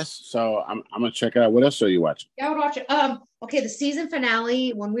my list, so I'm gonna check it out. What else are you watching? Yeah, I would watch it. Okay, the season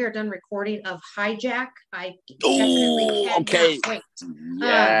finale, when we are done recording, of Hijack, I definitely cannot wait.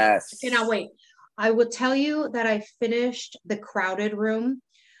 Yes, I cannot wait. I will tell you that I finished The Crowded Room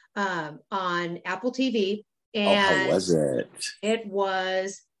on Apple TV, and how was it? It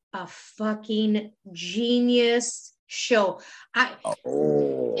was a fucking genius show.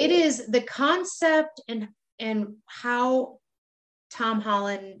 It is the concept and how Tom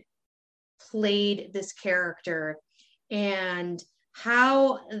Holland played this character and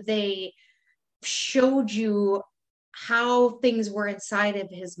how they showed you how things were inside of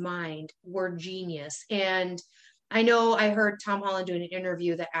his mind were genius. And I know I heard Tom Holland doing an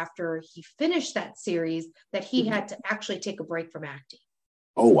interview that after he finished that series that he had to actually take a break from acting.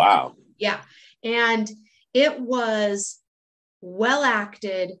 Oh, wow. Yeah. And it was well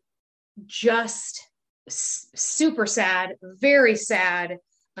acted, just super sad, very sad.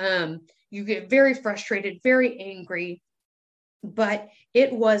 You get very frustrated, very angry, but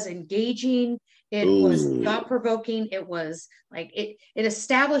it was engaging. It was thought-provoking. It was like it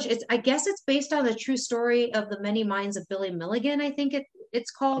established I guess it's based on the true story of the Many Minds of Billy Milligan. I think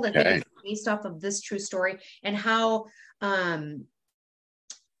it's called. Okay. I think it's based off of this true story and how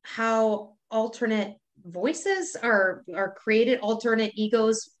alternate voices are created, alternate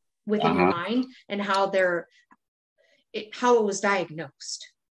egos within your mind, and how it was diagnosed.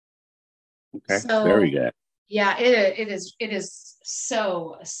 Okay. So, very good. Yeah, it is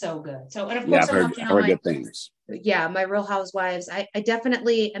so good. So, and of course, I've heard good things. Yeah, my Real Housewives. I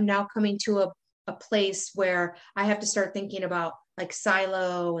definitely am now coming to a place where I have to start thinking about like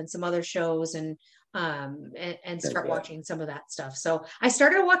Silo and some other shows and start watching some of that stuff. So I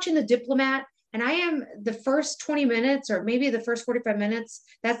started watching The Diplomat, and I am the first 20 minutes or maybe the first 45 minutes.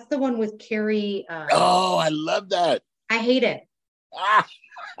 That's the one with Carrie. Oh, I love that. I hate it.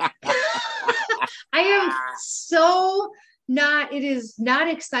 I am so not, it is not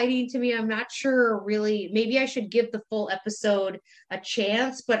exciting to me. I'm not sure really, maybe I should give the full episode a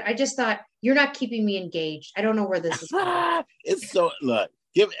chance, but I just thought you're not keeping me engaged. I don't know where this is going. It's so, look,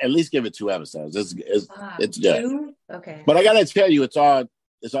 at least give it 2 episodes. It's good. 2? Okay. But I got to tell you, it's all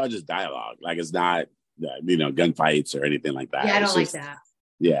just dialogue. Like it's not, gunfights or anything like that. Yeah, I don't like that.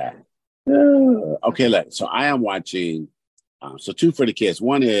 Yeah. Okay, look, so I am watching, so 2 for the kids.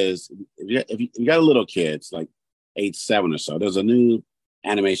 One is, if you got a little kids, like age 7 or so, there's a new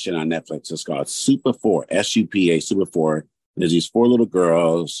animation on Netflix. It's called Super 4, SUPA, Super 4. There's these 4 little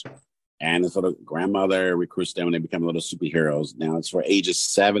girls, and this little grandmother recruits them, and they become little superheroes. Now it's for ages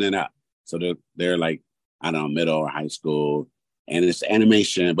 7 and up. So they're like, I don't know, middle or high school. And it's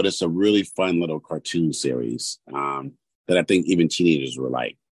animation, but it's a really fun little cartoon series that I think even teenagers will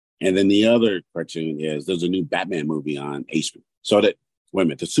like. And then the other cartoon is there's a new Batman movie on HBO.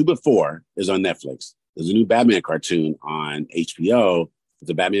 The Super 4 is on Netflix. There's a new Batman cartoon on HBO.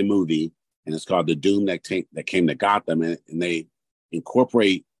 It's a Batman movie, and it's called The Doom That Came to Gotham. And they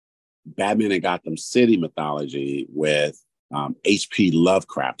incorporate Batman and Gotham City mythology with H.P.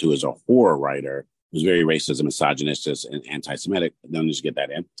 Lovecraft, who is a horror writer who's very racist, misogynistic, and anti-Semitic. Don't just get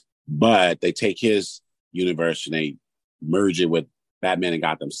that in. But they take his universe and they merge it with Batman and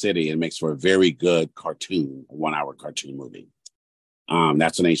Gotham City, and it makes for a very good cartoon, a 1-hour cartoon movie.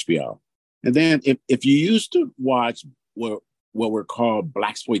 That's on HBO. And then if you used to watch what were called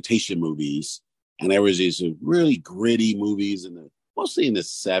blaxploitation movies, and there was these really gritty movies mostly in the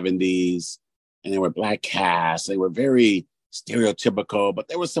 70s, and they were black casts. They were very stereotypical, but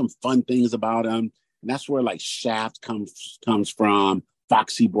there were some fun things about them. And that's where like Shaft comes from,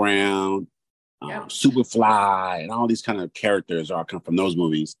 Foxy Brown, Superfly, and all these kind of characters all come from those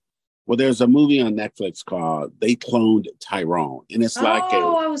movies. Well, there's a movie on Netflix called They Cloned Tyrone. And it's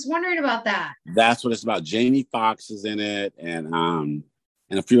I was wondering about that. That's what it's about. Jamie Foxx is in it and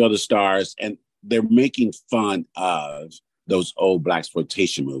a few other stars. And they're making fun of those old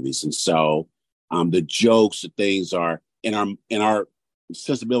blaxploitation movies. And so the jokes and things are in our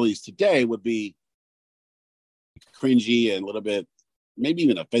sensibilities today would be cringy and a little bit maybe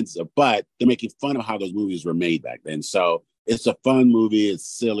even offensive, but they're making fun of how those movies were made back then. So it's a fun movie. It's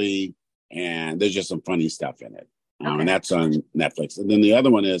silly, and there's just some funny stuff in it. And that's on Netflix. And then the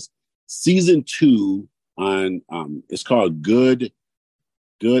other one is season 2 on, it's called Good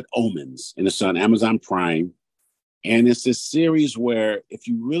Omens, and it's on Amazon Prime. And it's this series where if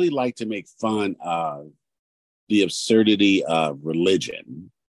you really like to make fun of the absurdity of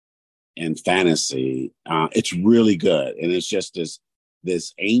religion and fantasy, it's really good. And it's just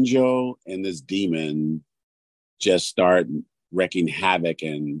this angel and this demon just start wreaking havoc,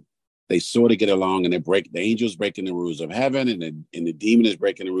 and they sort of get along, and the angel's breaking the rules of heaven, and the demon is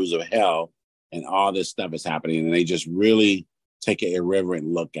breaking the rules of hell, and all this stuff is happening. And they just really take an irreverent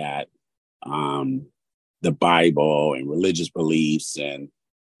look at the Bible and religious beliefs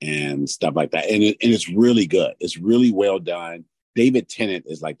and stuff like that. And it's really good. It's really well done. David Tennant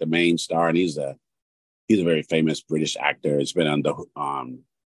is like the main star, and he's a very famous British actor. It's been on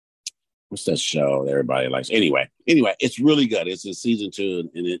what's that show that everybody likes? Anyway, it's really good. It's in season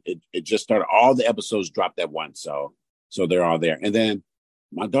 2, and it just started. All the episodes dropped at once, so they're all there. And then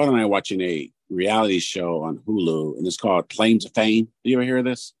my daughter and I are watching a reality show on Hulu, and it's called Claims of Fame. Do you ever hear of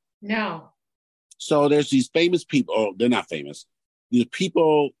this? No. So there's these famous people. Oh, they're not famous. There's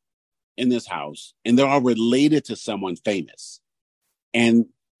people in this house, and they're all related to someone famous. And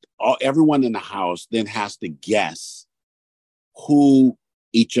everyone in the house then has to guess who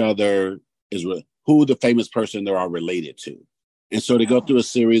each other is, who the famous person they're all related to. And so they go through a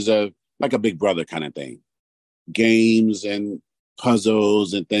series of like a Big Brother kind of thing, games and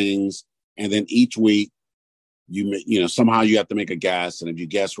puzzles and things. And then each week, you know, somehow you have to make a guess. And if you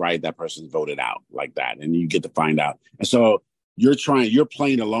guess right, that person's voted out like that. And you get to find out. And so you're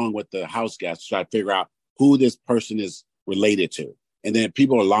playing along with the house guests to try to figure out who this person is related to. And then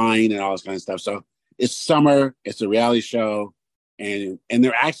people are lying and all this kind of stuff. So it's summer. It's a reality show. And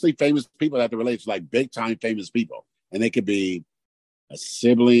they're actually famous people that they're related to, like big time famous people. And they could be a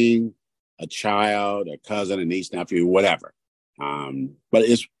sibling, a child, a cousin, a niece, nephew, whatever. But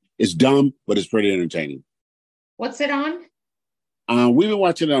it's dumb, but it's pretty entertaining. What's it on? We've been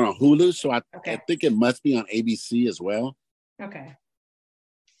watching it on Hulu, so I think it must be on ABC as well. Okay.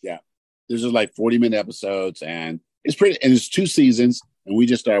 Yeah. There's just like 40-minute episodes, and it's 2 seasons, and we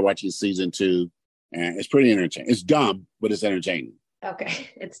just started watching season 2, and it's pretty entertaining. It's dumb, but it's entertaining. Okay.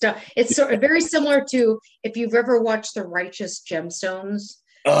 It's dumb. It's sort of very similar to if you've ever watched The Righteous Gemstones.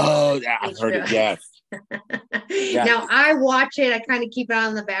 Oh, yeah, I've heard it. Yes. Yes. Now I watch it. I kind of keep it on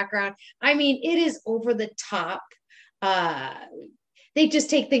in the background. I mean, it is over the top. They just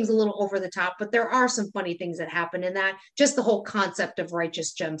take things a little over the top, but there are some funny things that happen in that. Just the whole concept of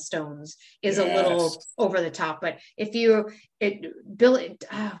righteous gemstones is a little over the top. But if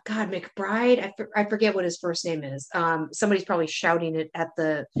McBride, I forget what his first name is. Somebody's probably shouting it at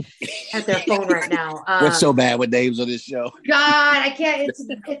their phone right now. What's so bad with names on this show? God, I can't.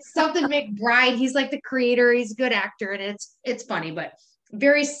 It's something McBride. He's like the creator. He's a good actor, and it's funny, but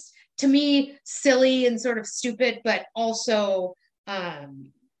very, to me, silly and sort of stupid, but also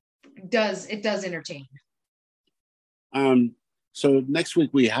does entertain. So next week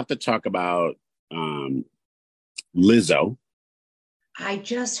we have to talk about Lizzo. I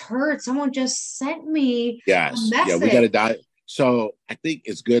just heard someone just sent me a message. Yeah, we got to dive. So I think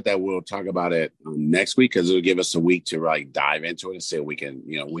it's good that we'll talk about it next week, because it'll give us a week to like dive into it and see if we can,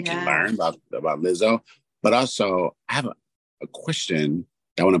 can learn about Lizzo. But also I have a question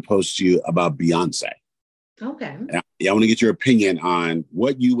that I want to pose to you about Beyonce. Okay. I want to get your opinion on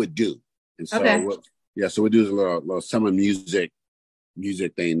what you would do. And so, so we'll do a little summer music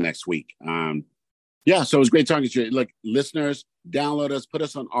thing next week. So it was great talking to you. Look, listeners, download us, put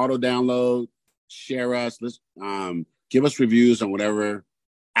us on auto download, share us. Give us reviews on whatever.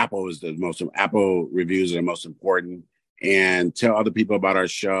 Apple reviews are the most important, and tell other people about our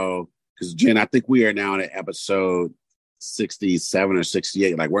show. Because Jen, I think we are now at episode 67 or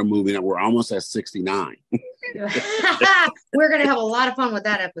 68. Like, we're moving up. We're almost at 69. We're gonna have a lot of fun with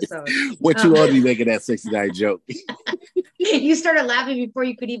that episode. We're too old to be making that 69 joke. You started laughing before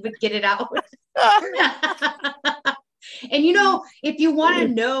you could even get it out. And if you want to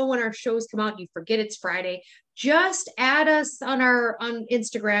know when our shows come out, you forget it's Friday, just add us on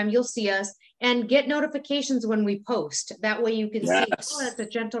Instagram. You'll see us and get notifications when we post. That way you can see, that's a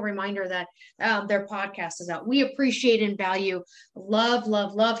gentle reminder that their podcast is out. We appreciate and value,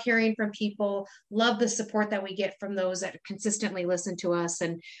 love hearing from people, love the support that we get from those that consistently listen to us.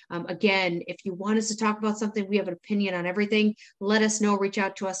 And again, if you want us to talk about something, we have an opinion on everything. Let us know, reach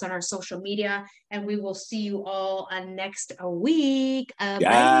out to us on our social media, and we will see you all next week.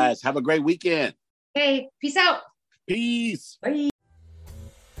 Bye. Have a great weekend. Okay, peace out. Peace. Bye.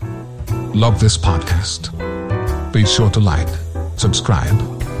 Love this podcast? Be sure to like, subscribe,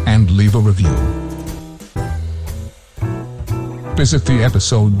 and leave a review. Visit the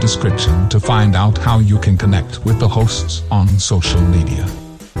episode description to find out how you can connect with the hosts on social media.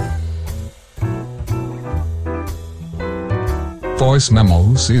 Voice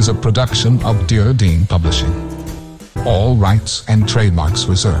Memos is a production of Dear Dean Publishing. All rights and trademarks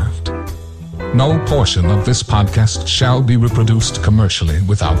reserved. No portion of this podcast shall be reproduced commercially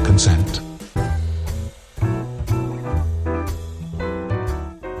without consent.